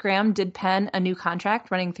injury, Kit Graham did pen a new contract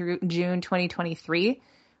running through June 2023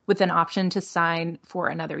 with an option to sign for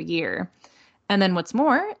another year. And then what's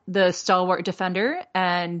more, the stalwart defender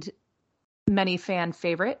and many fan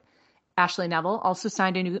favorite, Ashley Neville, also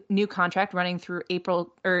signed a new contract running through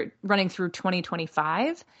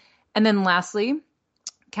 2025. And then lastly,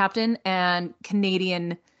 captain and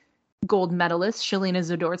Canadian gold medalist Shelina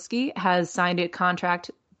Zadorsky has signed a contract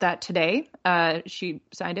that today, she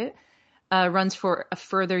signed it, runs for a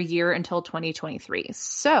further year until 2023.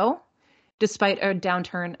 So despite a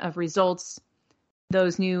downturn of results,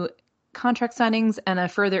 those new contract signings and a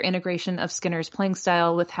further integration of Skinner's playing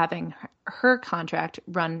style with having her contract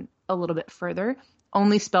run a little bit further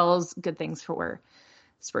only spells good things for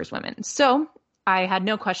Spurs women. So I had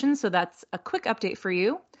no questions, so that's a quick update for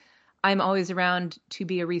you. I'm always around to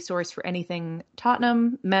be a resource for anything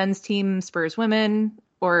Tottenham, men's team, Spurs women,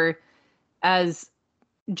 or as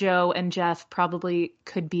Joe and Jeff probably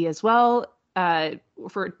could be as well.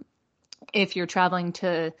 For if you're traveling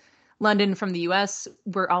to London from the US,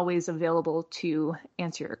 we're always available to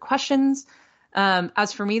answer your questions.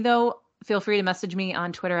 As for me, though, feel free to message me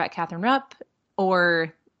on Twitter at Catherine Rupp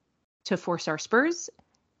or to 4-star Spurs.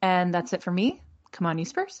 And that's it for me. Come on, you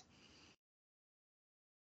Spurs.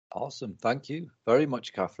 Awesome. Thank you very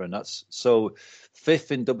much, Catherine. That's so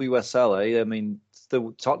 5th in WSL. I mean,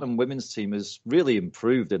 the Tottenham women's team has really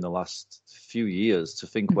improved in the last few years to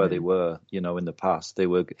think where they were, in the past.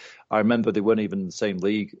 I remember they weren't even in the same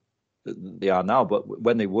league that they are now, but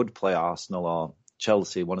when they would play Arsenal or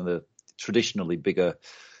Chelsea, one of the traditionally bigger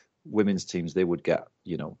women's teams, they would get,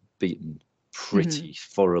 beaten pretty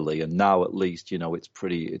thoroughly. And now at least, it's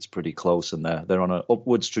pretty close, and they're on an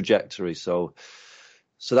upwards trajectory. So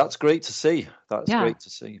that's great to see. That's great to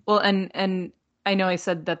see. Well, and I know I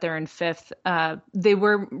said that they're in 5th. They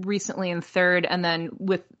were recently in 3rd, and then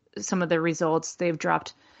with some of the results, they've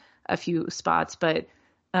dropped a few spots. But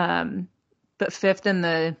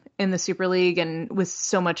 5th in the Super League, and with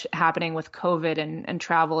so much happening with COVID and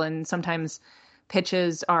travel, and sometimes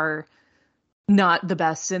pitches are not the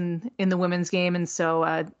best in the women's game, and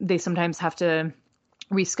so they sometimes have to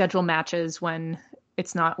reschedule matches when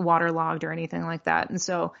it's not waterlogged or anything like that. And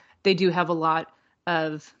so they do have a lot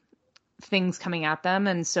of things coming at them.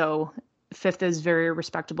 And so 5th is very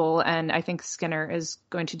respectable. And I think Skinner is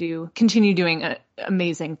going to continue doing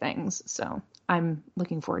amazing things. So I'm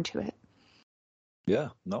looking forward to it. Yeah,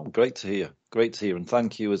 no, great to hear. Great to hear. And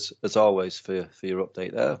thank you as always for your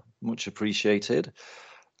update there. Much appreciated.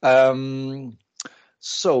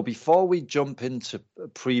 So before we jump into a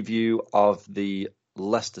preview of the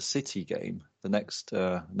Leicester City game, the next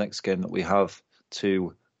game that we have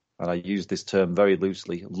to, and I use this term very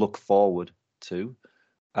loosely, look forward to,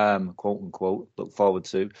 quote unquote, look forward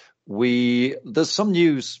to. There's some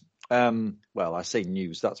news. Well, I say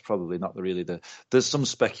news. That's probably not there's some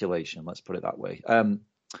speculation. Let's put it that way.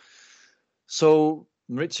 So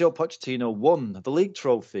Mauricio Pochettino won the league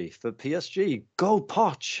trophy for PSG. Go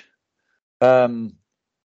Poch!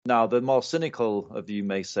 Now, the more cynical of you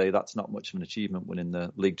may say that's not much of an achievement winning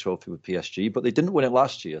the league trophy with PSG, but they didn't win it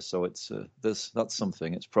last year, so it's that's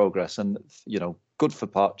something. It's progress, and good for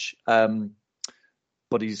Poch.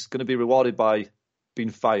 But he's going to be rewarded by being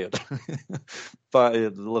fired by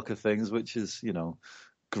the look of things, which is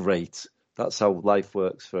great. That's how life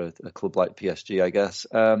works for a club like PSG, I guess.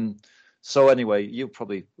 So anyway, you've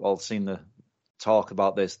probably all seen the talk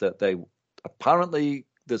about this, that they apparently.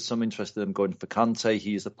 There's some interest in them going for Kante.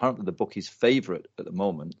 He is apparently the bookie's favourite at the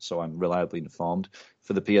moment, so I'm reliably informed,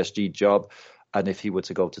 for the PSG job. And if he were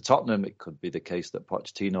to go to Tottenham, it could be the case that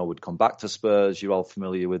Pochettino would come back to Spurs. You're all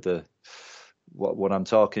familiar with what I'm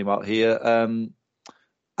talking about here.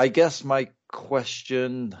 I guess my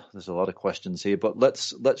question, there's a lot of questions here, but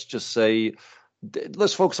let's just say,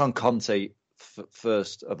 let's focus on Conte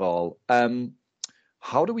first of all.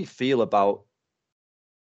 How do we feel about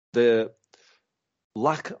the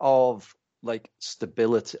lack of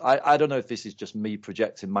stability? I don't know if this is just me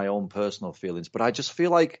projecting my own personal feelings, but I just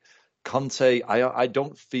feel like Conte, I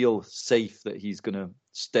don't feel safe that he's going to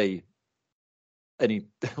stay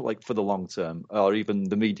for the long term or even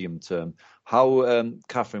the medium term. How,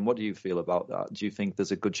 Catherine, what do you feel about that? Do you think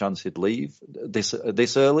there's a good chance he'd leave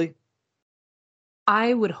this early?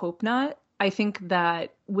 I would hope not. I think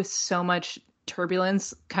that with so much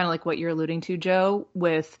turbulence, kind of like what you're alluding to, Joe,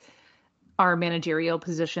 with our managerial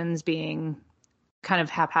positions being kind of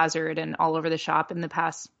haphazard and all over the shop in the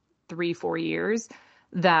past 3-4 years,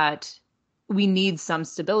 that we need some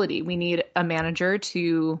stability. We need a manager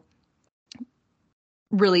to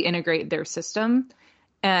really integrate their system,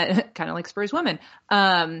 kind of like Spurs women.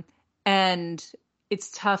 And it's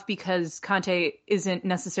tough because Conte isn't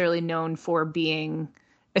necessarily known for being,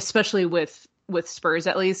 especially with Spurs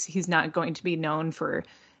at least, he's not going to be known for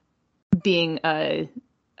being a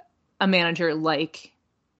manager like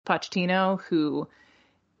Pochettino, who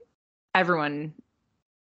everyone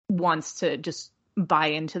wants to just buy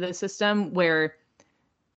into the system, where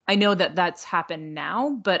I know that that's happened now,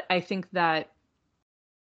 but I think that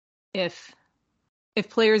if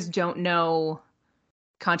players don't know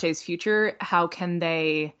Conte's future, how can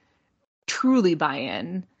they truly buy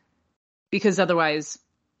in? Because otherwise,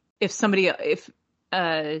 if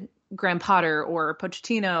Graham Potter or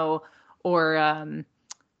Pochettino or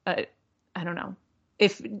I don't know,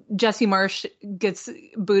 if Jesse Marsch gets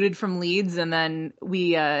booted from Leeds and then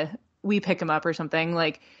we pick him up or something,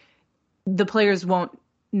 the players won't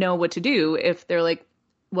know what to do if they're like,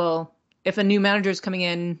 well, if a new manager is coming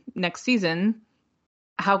in next season,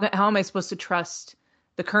 how am I supposed to trust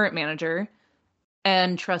the current manager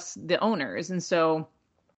and trust the owners? And so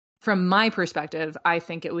from my perspective, I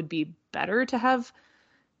think it would be better to have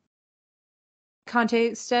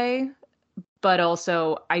Conte stay, but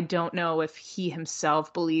also I don't know if he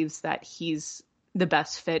himself believes that he's the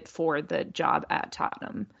best fit for the job at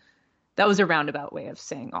Tottenham. That was a roundabout way of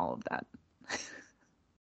saying all of that.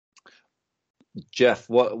 Jeff,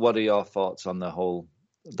 what are your thoughts on the whole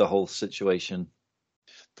situation?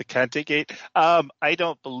 The Kante gate. I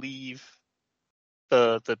don't believe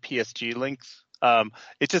the PSG links.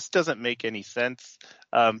 It just doesn't make any sense.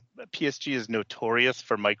 PSG is notorious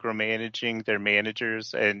for micromanaging their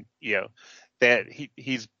managers, and that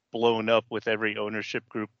he's blown up with every ownership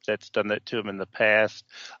group that's done that to him in the past.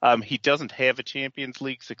 He doesn't have a Champions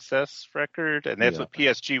League success record, and that's what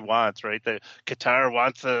PSG wants, right? The Qatar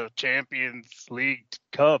wants a Champions League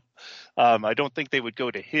cup. I don't think they would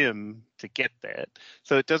go to him to get that.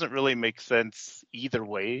 So it doesn't really make sense either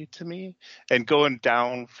way to me. And going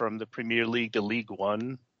down from the Premier League to League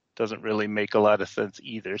One doesn't really make a lot of sense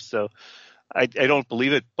either. So I don't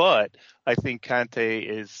believe it, but I think Kante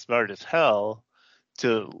is smart as hell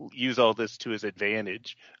to use all this to his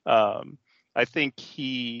advantage. I think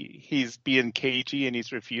he's being cagey and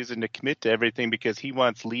he's refusing to commit to everything because he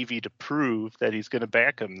wants Levy to prove that he's going to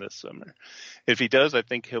back him this summer. If he does, I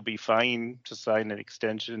think he'll be fine to sign an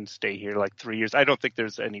extension, stay here like 3 years. I don't think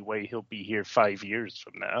there's any way he'll be here 5 years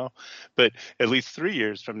from now, but at least 3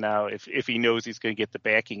 years from now, if he knows he's going to get the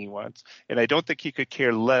backing he wants. And I don't think he could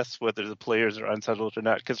care less whether the players are unsettled or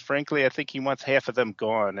not, because frankly, I think he wants half of them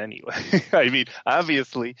gone anyway. I mean,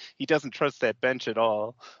 obviously, he doesn't trust that bench at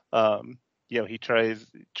all. He tries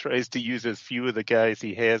to use as few of the guys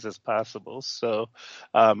he has as possible. So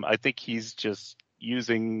I think he's just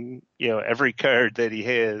using every card that he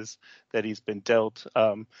has that he's been dealt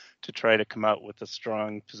to try to come out with a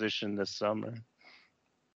strong position this summer.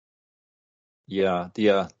 Yeah.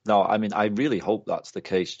 No, I mean, I really hope that's the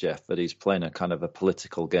case, Jeff, that he's playing a kind of a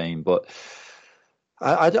political game. But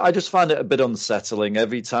I just find it a bit unsettling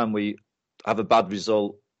every time we have a bad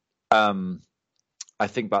result. I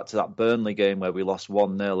think back to that Burnley game where we lost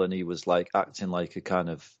 1-0 and he was like acting like a kind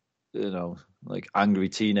of, like angry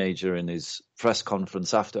teenager in his press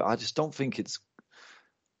conference after. I just don't think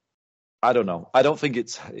I don't think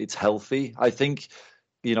it's healthy. I think,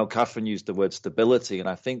 Catherine used the word stability, and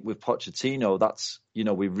I think with Pochettino, that's,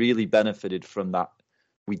 we really benefited from that.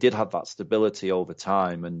 We did have that stability over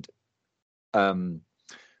time, and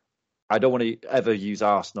I don't want to ever use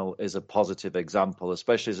Arsenal as a positive example,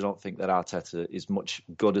 especially as I don't think that Arteta is much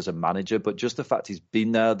good as a manager. But just the fact he's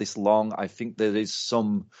been there this long, I think there is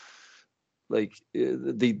some, like,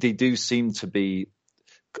 they do seem to be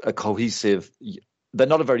a cohesive. They're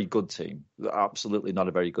not a very good team, absolutely not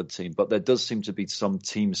a very good team, but there does seem to be some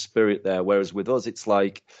team spirit there. Whereas with us, it's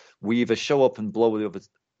like we either show up and blow the other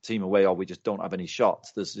team away, or we just don't have any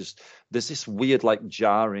shots. There's this weird, like,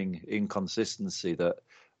 jarring inconsistency that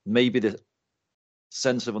maybe the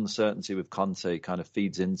sense of uncertainty with Conte kind of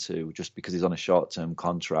feeds into just because he's on a short-term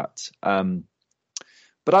contract.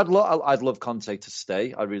 But I'd love Conte to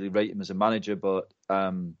stay. I really rate him as a manager, but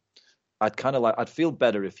I'd feel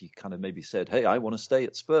better if he kind of maybe said, "Hey, I want to stay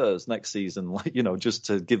at Spurs next season," like, just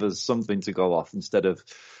to give us something to go off instead of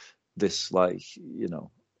this, like,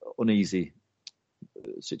 uneasy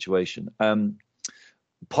situation.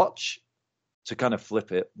 Poch, to kind of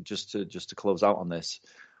flip it, just to close out on this.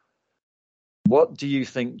 What do you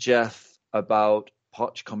think, Jeff, about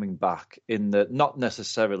Poch coming back not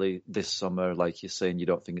necessarily this summer, like you're saying, you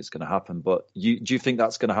don't think it's going to happen, but do you think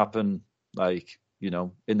that's going to happen, like,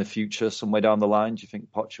 in the future, somewhere down the line? Do you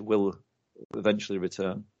think Poch will eventually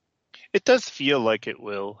return? It does feel like it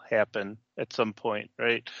will happen at some point,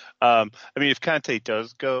 right? I mean, if Conte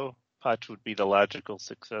does go, Poch would be the logical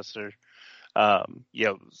successor.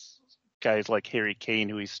 Guys like Harry Kane,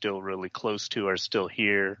 who he's still really close to, are still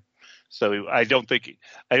here. So I don't think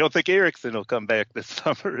Eriksen will come back this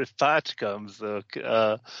summer if Poch comes.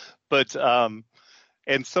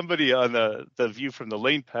 And somebody on the View from the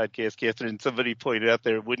Lane podcast, Catherine, somebody pointed out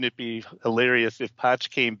there, wouldn't it be hilarious if Poch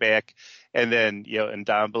came back and then,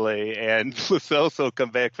 Ndombele and Lo Celso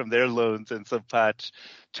come back from their loans, and so Poch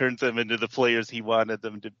turns them into the players he wanted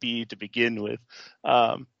them to be to begin with.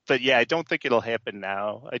 But yeah, I don't think it'll happen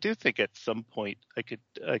now. I do think at some point I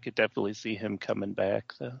could definitely see him coming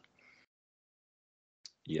back, though.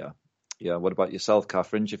 Yeah. What about yourself,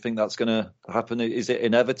 Catherine? Do you think that's going to happen? Is it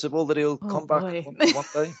inevitable that he'll come back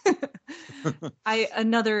one day?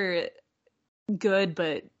 Another good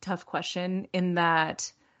but tough question, in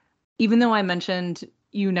that even though I mentioned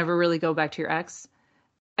you never really go back to your ex,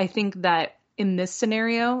 I think that in this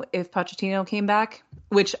scenario, if Pochettino came back,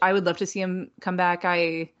 which I would love to see him come back,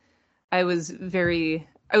 I was I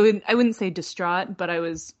wouldn't say distraught, but I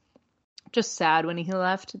was just sad when he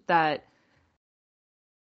left, that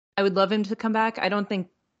I would love him to come back. I don't think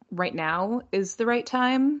right now is the right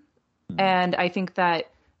time, And I think that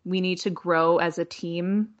we need to grow as a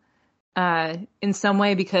team in some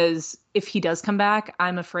way, because if he does come back,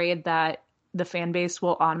 I'm afraid that the fan base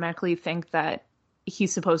will automatically think that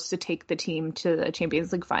he's supposed to take the team to the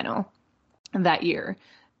Champions League final that year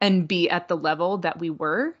and be at the level that we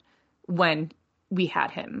were when we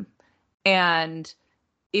had him. And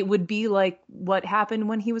it would be like what happened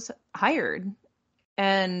when he was hired.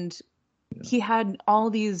 And he had all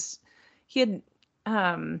these, he had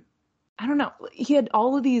all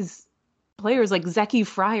of these players like Zeki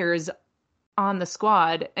Friars on the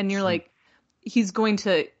squad, and you're like, he's going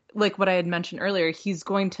to, like what I had mentioned earlier, he's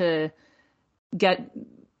going to get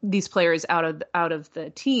these players out of the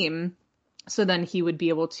team, so then he would be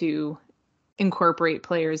able to incorporate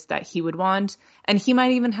players that he would want, and he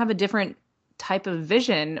might even have a different type of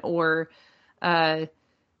vision or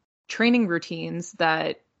training routines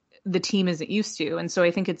that the team isn't used to. And so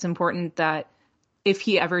I think it's important that if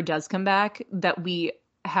he ever does come back, that we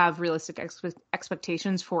have realistic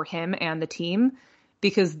expectations for him and the team,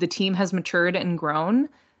 because the team has matured and grown,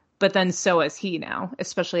 but then so has he now,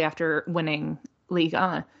 especially after winning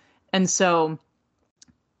Liga. And so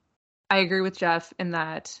I agree with Jeff in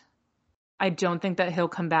that I don't think that he'll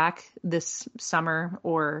come back this summer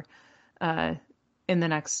or in the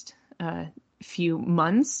next few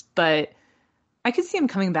months, but I could see him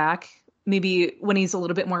coming back maybe when he's a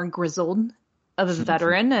little bit more grizzled of a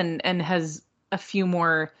veteran and has a few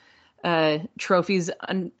more trophies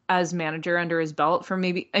as manager under his belt for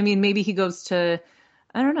maybe he goes to,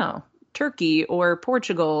 I don't know, Turkey or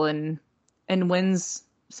Portugal and wins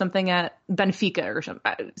something at Benfica or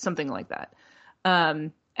something like that.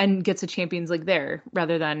 And gets a Champions League there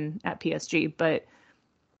rather than at PSG. But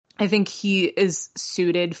I think he is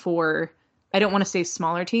suited for, I don't want to say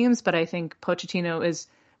smaller teams, but I think Pochettino is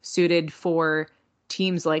suited for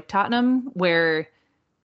teams like Tottenham, where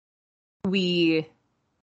we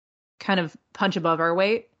kind of punch above our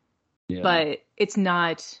weight, but it's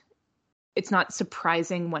not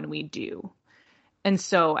surprising when we do. And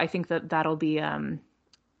so I think that that'll be,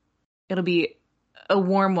 it'll be a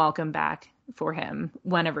warm welcome back for him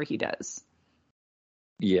whenever he does.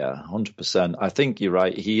 Yeah, 100%. I think you're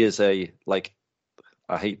right. He is I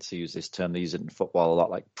hate to use this term, they use it in football a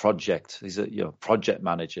lot, like project. He's a project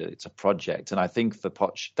manager. It's a project. And I think for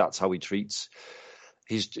Poch, that's how he treats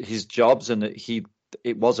his jobs. And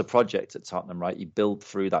it was a project at Tottenham, right? He built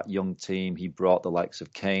through that young team. He brought the likes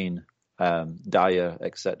of Kane, Dyer,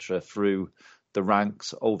 etc. through the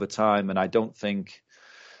ranks over time. And I don't think,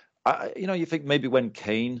 you think maybe when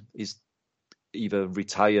Kane is either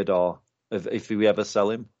retired or if we ever sell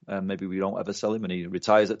him, maybe we don't ever sell him and he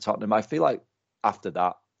retires at Tottenham, I feel like after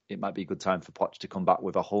that, it might be a good time for Poch to come back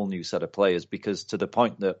with a whole new set of players, because to the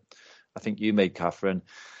point that I think you made, Catherine,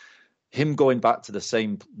 him going back to the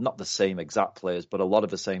same, not the same exact players, but a lot of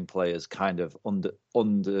the same players kind of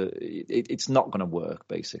it's not going to work,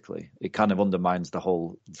 basically. It kind of undermines the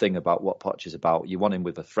whole thing about what Poch is about. You want him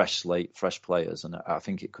with a fresh slate, fresh players, and I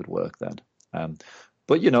think it could work then.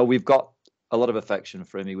 But, we've got a lot of affection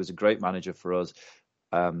for him. He was a great manager for us.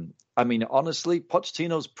 Honestly,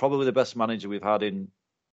 Pochettino's probably the best manager we've had in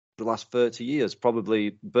the last 30 years.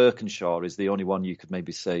 Probably Birkinshaw is the only one you could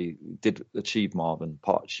maybe say did achieve more than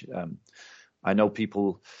Poch. I know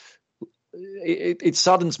people, it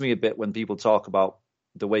saddens me a bit when people talk about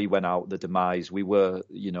the way he went out, the demise. We were,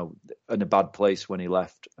 in a bad place when he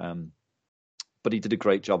left. But he did a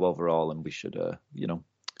great job overall, and we should,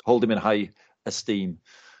 hold him in high esteem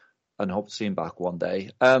and hope to see him back one day.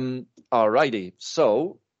 All righty.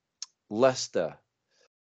 So Leicester,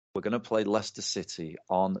 we're going to play Leicester City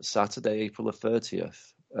on Saturday, April the 30th,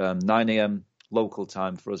 9 a.m. local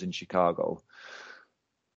time for us in Chicago.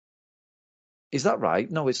 Is that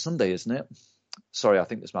right? No, it's Sunday, isn't it? Sorry, I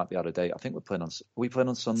think this might be out of date. I think are we playing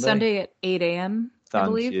on Sunday? Sunday at 8 a.m., I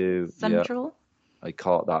believe. Thank you. Central. Yeah. I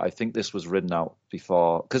caught that. I think this was written out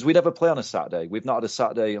before, because we never play on a Saturday. We've not had a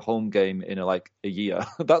Saturday home game in a year.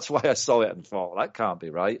 That's why I saw it and thought, well, that can't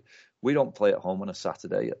be right. We don't play at home on a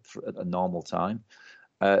Saturday at a normal time.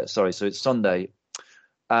 So it's Sunday.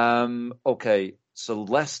 Okay, so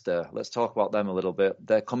Leicester, let's talk about them a little bit.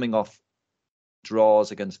 They're coming off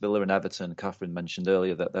draws against Villa and Everton. Catherine mentioned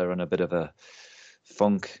earlier that they're in a bit of a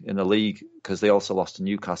funk in the league because they also lost to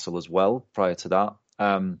Newcastle as well prior to that.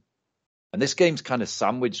 And this game's kind of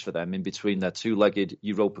sandwiched for them in between their two-legged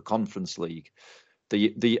Europa Conference League,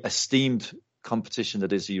 the esteemed competition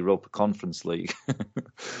that is the Europa Conference League.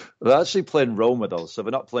 They're actually playing Roma, though, so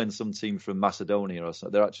they're not playing some team from Macedonia or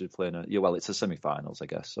something. They're actually playing it's a semi-finals, I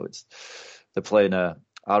guess. So they're playing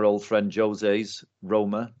our old friend Jose's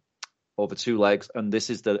Roma over two legs, and this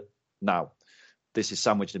is now this is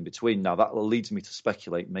sandwiched in between. Now that leads me to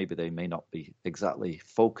speculate maybe they may not be exactly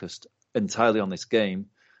focused entirely on this game.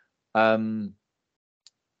 And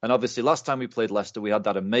obviously last time we played Leicester, we had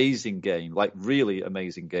that amazing game, like really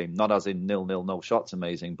amazing game, not as in 0-0, no shots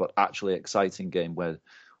amazing, but actually exciting game where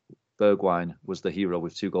Bergwijn was the hero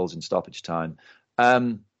with 2 goals in stoppage time.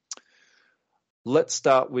 Let's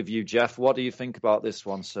start with you, Jeff. What do you think about this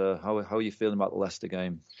one, sir? How are you feeling about the Leicester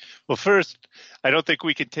game? Well, first, I don't think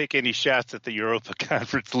we could take any shots at the Europa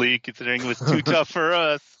Conference League, considering it was too tough for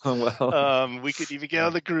us. Well, we could even get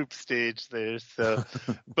on the group stage there. So,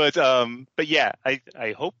 but yeah,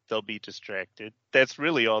 I hope they'll be distracted. That's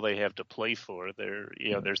really all they have to play for. They're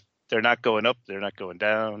not going up, they're not going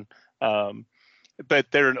down, but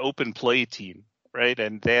they're an open play team, right?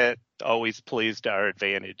 And that always plays to our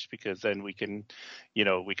advantage, because then we can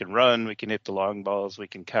run, we can hit the long balls, we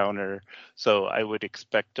can counter. So I would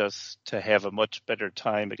expect us to have a much better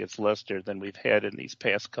time against Leicester than we've had in these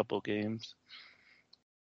past couple games.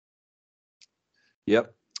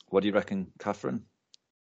 Yep. What do you reckon, Catherine?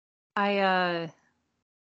 I'm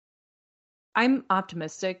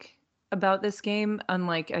optimistic about this game,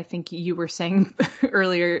 unlike I think you were saying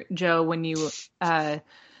earlier, Joe, when you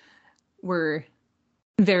were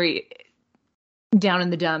very down in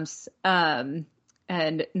the dumps and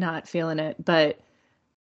not feeling it. But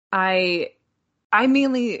I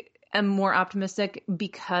mainly am more optimistic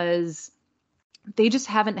because they just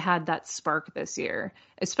haven't had that spark this year,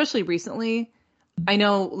 especially recently. I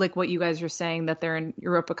know, like what you guys are saying, that they're in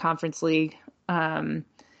Europa Conference League, but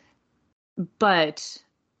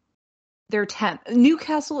they're 10th.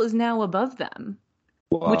 Newcastle is now above them,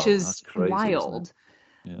 which is crazy, wild.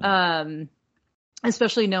 Yeah.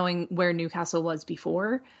 Especially knowing where Newcastle was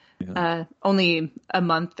before, only a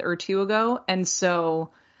month or two ago. And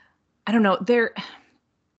so, I don't know, they're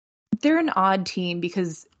an odd team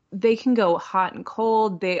because they can go hot and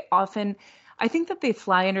cold. I think that they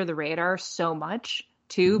fly under the radar so much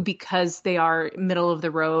too, because they are middle of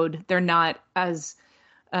the road. They're not as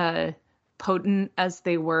potent as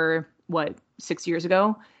they were, 6 years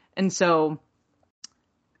ago. And so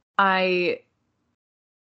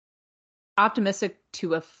optimistic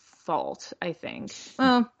to a fault, I think,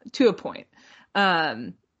 to a point.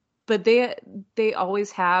 But they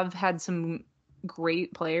always have had some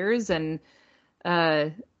great players, and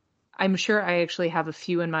I'm sure I actually have a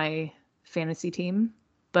few in my fantasy team,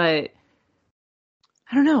 but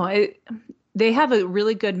I don't know. They have a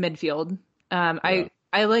really good midfield. I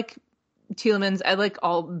like Tielemans. I like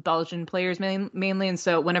all Belgian players mainly, and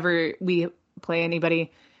so whenever we play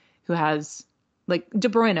anybody who has like De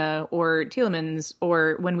Bruyne or Tielemans,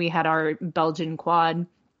 or when we had our Belgian quad,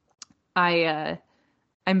 I'm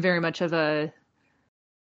very much of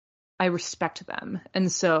I respect them.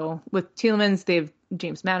 And so with Tielemans, they have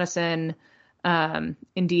James Maddison,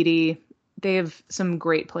 Ndidi, they have some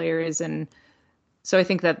great players. And so I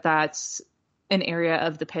think that that's an area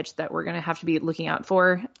of the pitch that we're going to have to be looking out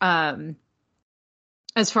for. As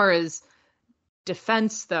far as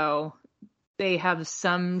defense, though, they have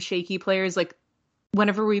some shaky players. Like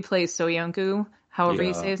whenever we play Soyuncu, however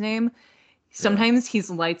you say his name, sometimes he's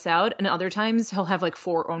lights out, and other times he'll have like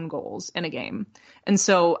 4 own goals in a game. And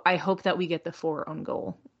so I hope that we get the 4 own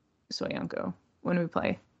goal Soyuncu when we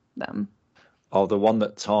play them. Oh, the one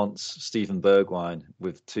that taunts Steven Bergwijn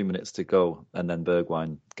with 2 minutes to go, and then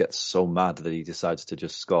Bergwijn gets so mad that he decides to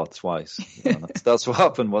just score twice. That's what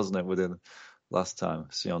happened, wasn't it, within last time,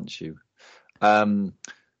 Sionchu?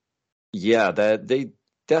 They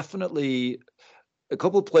definitely. A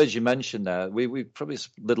couple of players you mentioned there, we probably a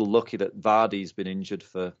little lucky that Vardy's been injured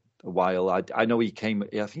for a while. I know I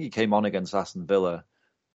think he came on against Aston Villa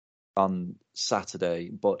on Saturday,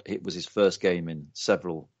 but it was his first game in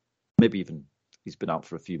several, maybe even he's been out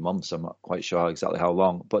for a few months. I'm not quite sure exactly how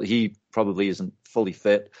long, but he probably isn't fully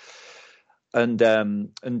fit. And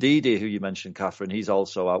Ndidi, who you mentioned, Catherine, he's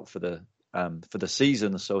also out for the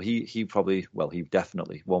season, so he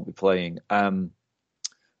definitely won't be playing.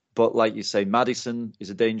 But like you say, Maddison is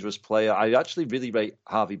a dangerous player. I actually really rate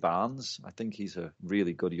Harvey Barnes. I think he's a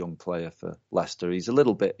really good young player for Leicester. He's a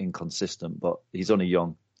little bit inconsistent, but he's only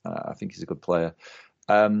young. I think he's a good player.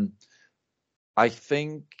 I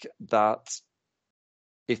think that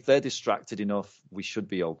if they're distracted enough, we should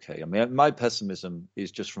be okay. I mean, my pessimism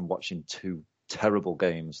is just from watching 2 terrible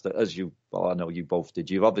games that, I know you both did.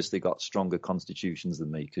 You've obviously got stronger constitutions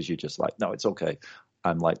than me, because you're just like, no, it's okay.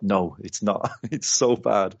 I'm like, no, it's not. It's so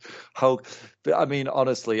bad. But I mean,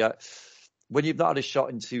 honestly, when you've not had a shot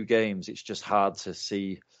in 2 games, it's just hard to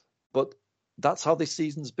see. But that's how this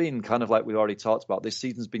season's been, kind of like we already talked about. This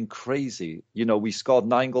season's been crazy. We scored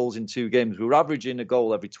 9 goals in 2 games. We were averaging a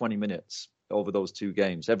goal every 20 minutes. over those 2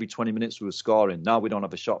 games. Every 20 minutes we were scoring. Now we don't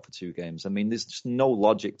have a shot for 2 games. I mean, there's just no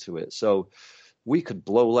logic to it. So we could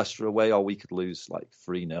blow Leicester away, or we could lose like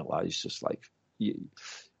 3-0. Like, it's just like you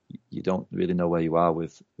don't really know where you are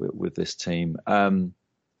with this team.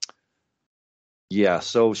 Yeah.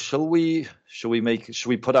 So shall we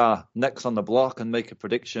put our necks on the block and make a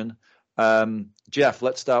prediction? Jeff,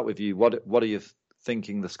 let's start with you. What are you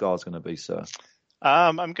thinking the score's going to be, sir?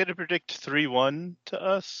 I'm going to predict 3-1 to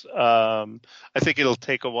us. I think it'll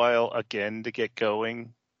take a while again to get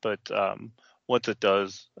going, but once it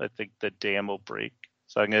does, I think the dam will break.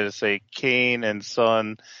 So I'm going to say Kane and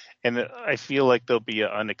Son, and I feel like there'll be an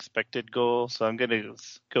unexpected goal. So I'm going to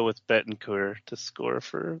go with Bentancur to score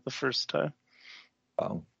for the first time.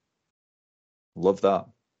 Wow. Love that.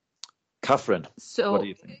 Catherine, so, what do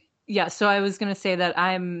you think? Yeah, so I was going to say that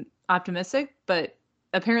I'm optimistic, but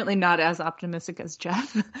apparently not as optimistic as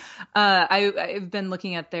Jeff. I've been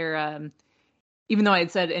looking at their, even though I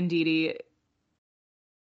had said Ndidi,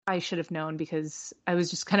 I should have known because I was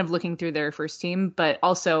just kind of looking through their first team. But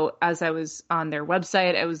also, as I was on their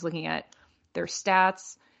website, I was looking at their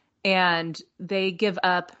stats, and they give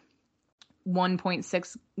up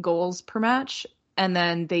 1.6 goals per match, and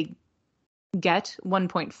then they get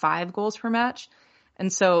 1.5 goals per match.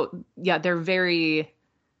 And so, yeah, they're very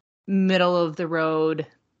middle of the road.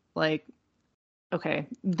 Like, okay,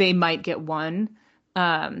 they might get 1.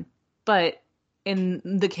 But in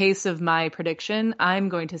the case of my prediction, I'm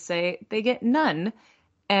going to say they get none.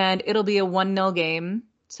 And it'll be a 1-0 game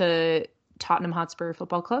to Tottenham Hotspur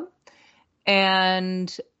Football Club.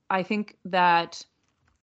 And I think that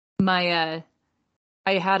I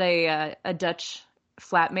had a Dutch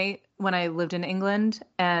flatmate when I lived in England.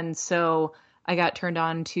 And so I got turned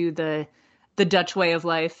on to the Dutch way of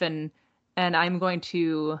life, and I'm going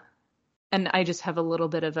to, and I just have a little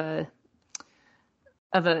bit of a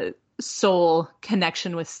soul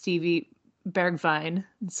connection with Stevie Bergwijn.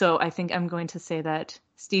 So I think I'm going to say that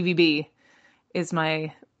Stevie B is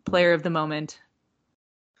my player of the moment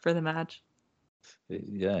for the match.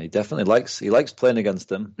 Yeah, he definitely likes playing against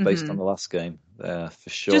them based on the last game, for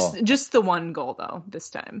sure. Just the 1 goal though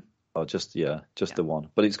this time. Oh, just the 1,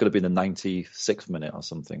 but it's going to be the 96th minute or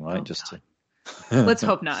something, right? Let's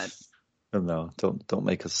hope not. No, don't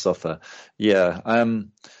make us suffer. Yeah.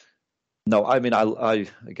 No, I mean, I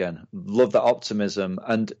again love that optimism,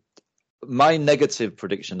 and my negative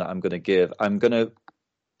prediction that I'm going to give, I'm going to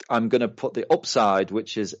put the upside,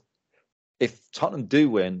 which is if Tottenham do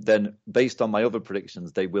win, then based on my other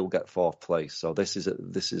predictions, they will get 4th place. So this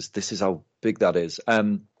is how big that is.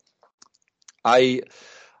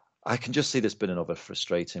 I can just see this being another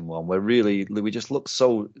frustrating one where we just look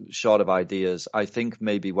so short of ideas. I think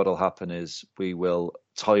maybe what'll happen is we will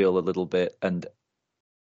toil a little bit and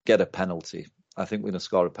get a penalty. I think we're going to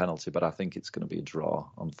score a penalty, but I think it's going to be a draw,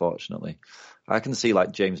 unfortunately. I can see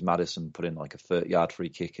like James Maddison putting like a 30-yard free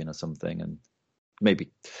kick in or something, and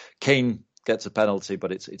maybe Kane gets a penalty,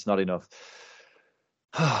 but it's not enough.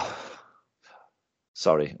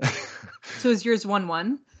 Sorry. So is yours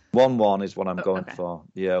 1-1? 1-1 is what I'm going for.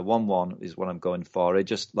 Yeah, 1-1 is what I'm going for. It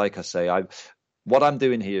just, like I say, what I'm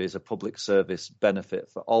doing here is a public service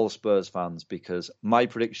benefit for all Spurs fans, because my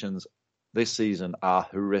predictions this season are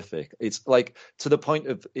horrific. It's like to the point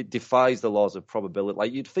of it defies the laws of probability.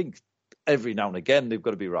 Like you'd think every now and again they've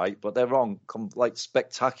got to be right, but they're wrong, like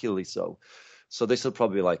spectacularly so. So this will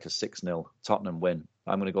probably be like a 6-0 Tottenham win.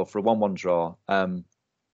 I'm going to go for a 1-1 draw.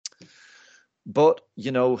 But,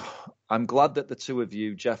 I'm glad that the two of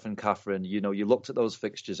you, Jeff and Catherine, you looked at those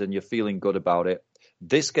fixtures and you're feeling good about it.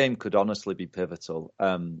 This game could honestly be pivotal.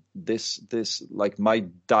 This like my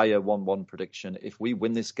dire 1-1 prediction, if we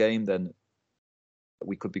win this game, then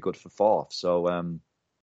we could be good for 4th. So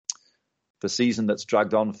the season that's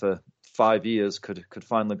dragged on for 5 years could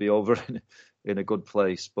finally be over in a good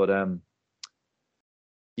place. But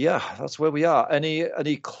yeah, that's where we are.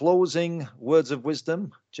 Any closing words of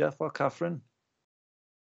wisdom, Jeff or Catherine?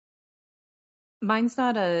 Mine's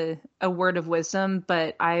not a word of wisdom,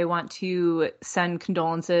 but I want to send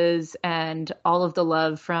condolences and all of the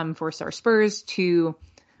love from 4-Star Spurs to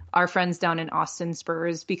our friends down in Austin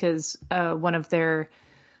Spurs, because one of their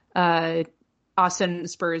Austin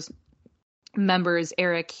Spurs members,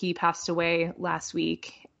 Eric, he passed away last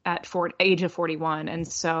week at age of 41. And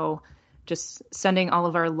so just sending all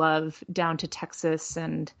of our love down to Texas,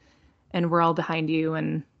 and we're all behind you,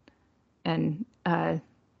 and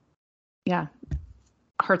yeah,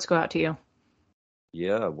 hearts go out to you.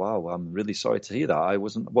 Yeah, wow. I'm really sorry to hear that. I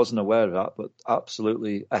wasn't aware of that, but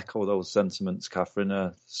absolutely echo those sentiments,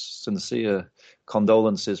 Catherine. Sincere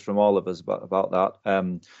condolences from all of us about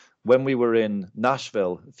that. when we were in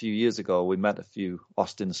Nashville a few years ago, we met a few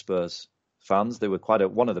Austin Spurs fans. They were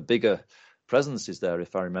one of the bigger presences there,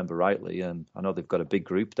 if I remember rightly. And I know they've got a big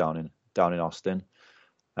group down in Austin.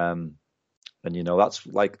 And that's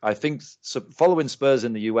like, I think following Spurs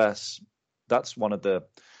in the US, that's one of the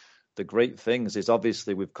great things is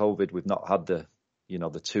obviously with COVID, we've not had the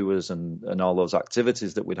tours and all those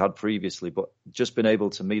activities that we'd had previously, but just been able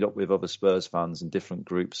to meet up with other Spurs fans in different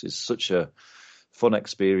groups is such a fun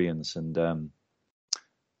experience. And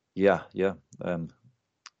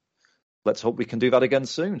let's hope we can do that again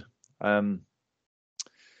soon.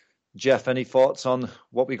 Jeff, any thoughts on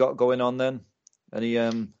what we got going on then? Any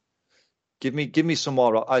give me some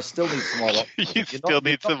more. I still need some more. You still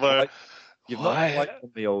need some more. You've not quite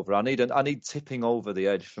won me over. I need tipping over the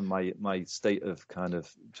edge from my state of kind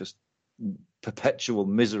of just perpetual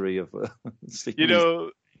misery of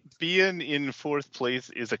being in fourth place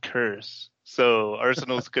is a curse. So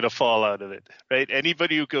Arsenal's going to fall out of it, right?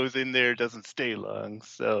 Anybody who goes in there doesn't stay long.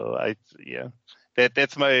 So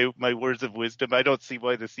that's my words of wisdom. I don't see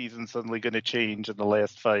why the season's suddenly going to change in the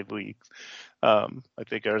last 5 weeks. I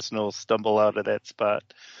think Arsenal stumble out of that spot,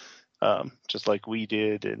 just like we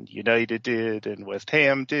did, and United did, and West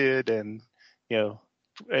Ham did, and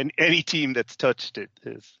and any team that's touched it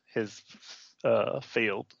has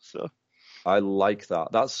failed. So I like that.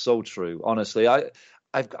 That's so true. Honestly,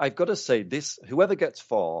 I've got to say this: whoever gets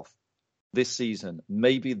fourth this season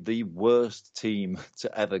may be the worst team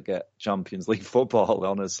to ever get Champions League football,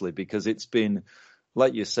 honestly, because it's been,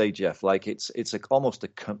 like you say, Jeff, like it's almost a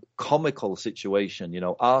comical situation.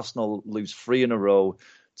 Arsenal lose 3 in a row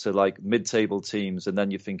to like mid-table teams, and then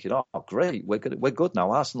you're thinking, oh, great, we're good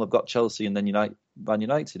now. Arsenal have got Chelsea and then Man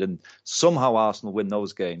United, and somehow Arsenal win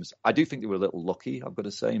those games. I do think they were a little lucky, I've got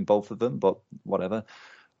to say, in both of them, but whatever.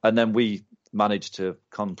 And then we managed to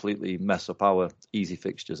completely mess up our easy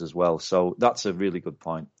fixtures as well. So that's a really good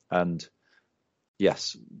point. And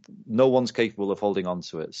yes, no one's capable of holding on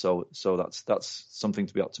to it. So that's something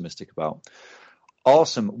to be optimistic about.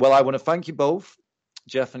 Awesome. Well, I want to thank you both,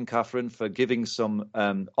 Jeff and Catherine, for giving some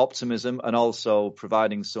optimism and also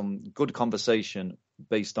providing some good conversation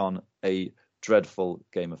based on a dreadful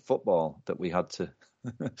game of football that we had to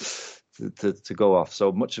go off.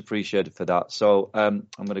 So much appreciated for that. So I'm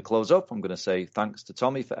going to close up. I'm going to say thanks to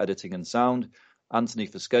Tommy for editing and sound, Anthony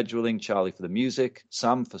for scheduling, Charlie for the music,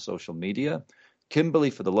 Sam for social media, Kimberly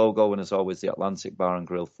for the logo, and as always, the Atlantic Bar and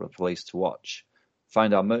Grill for a place to watch.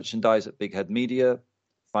 Find our merchandise at Big Head Media.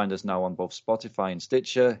 Find us now on both Spotify and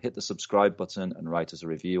Stitcher. Hit the subscribe button and write us a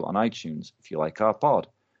review on iTunes if you like our pod.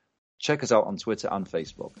 Check us out on Twitter and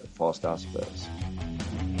Facebook at 4 Star Spurs.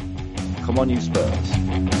 Come on, you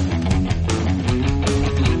Spurs.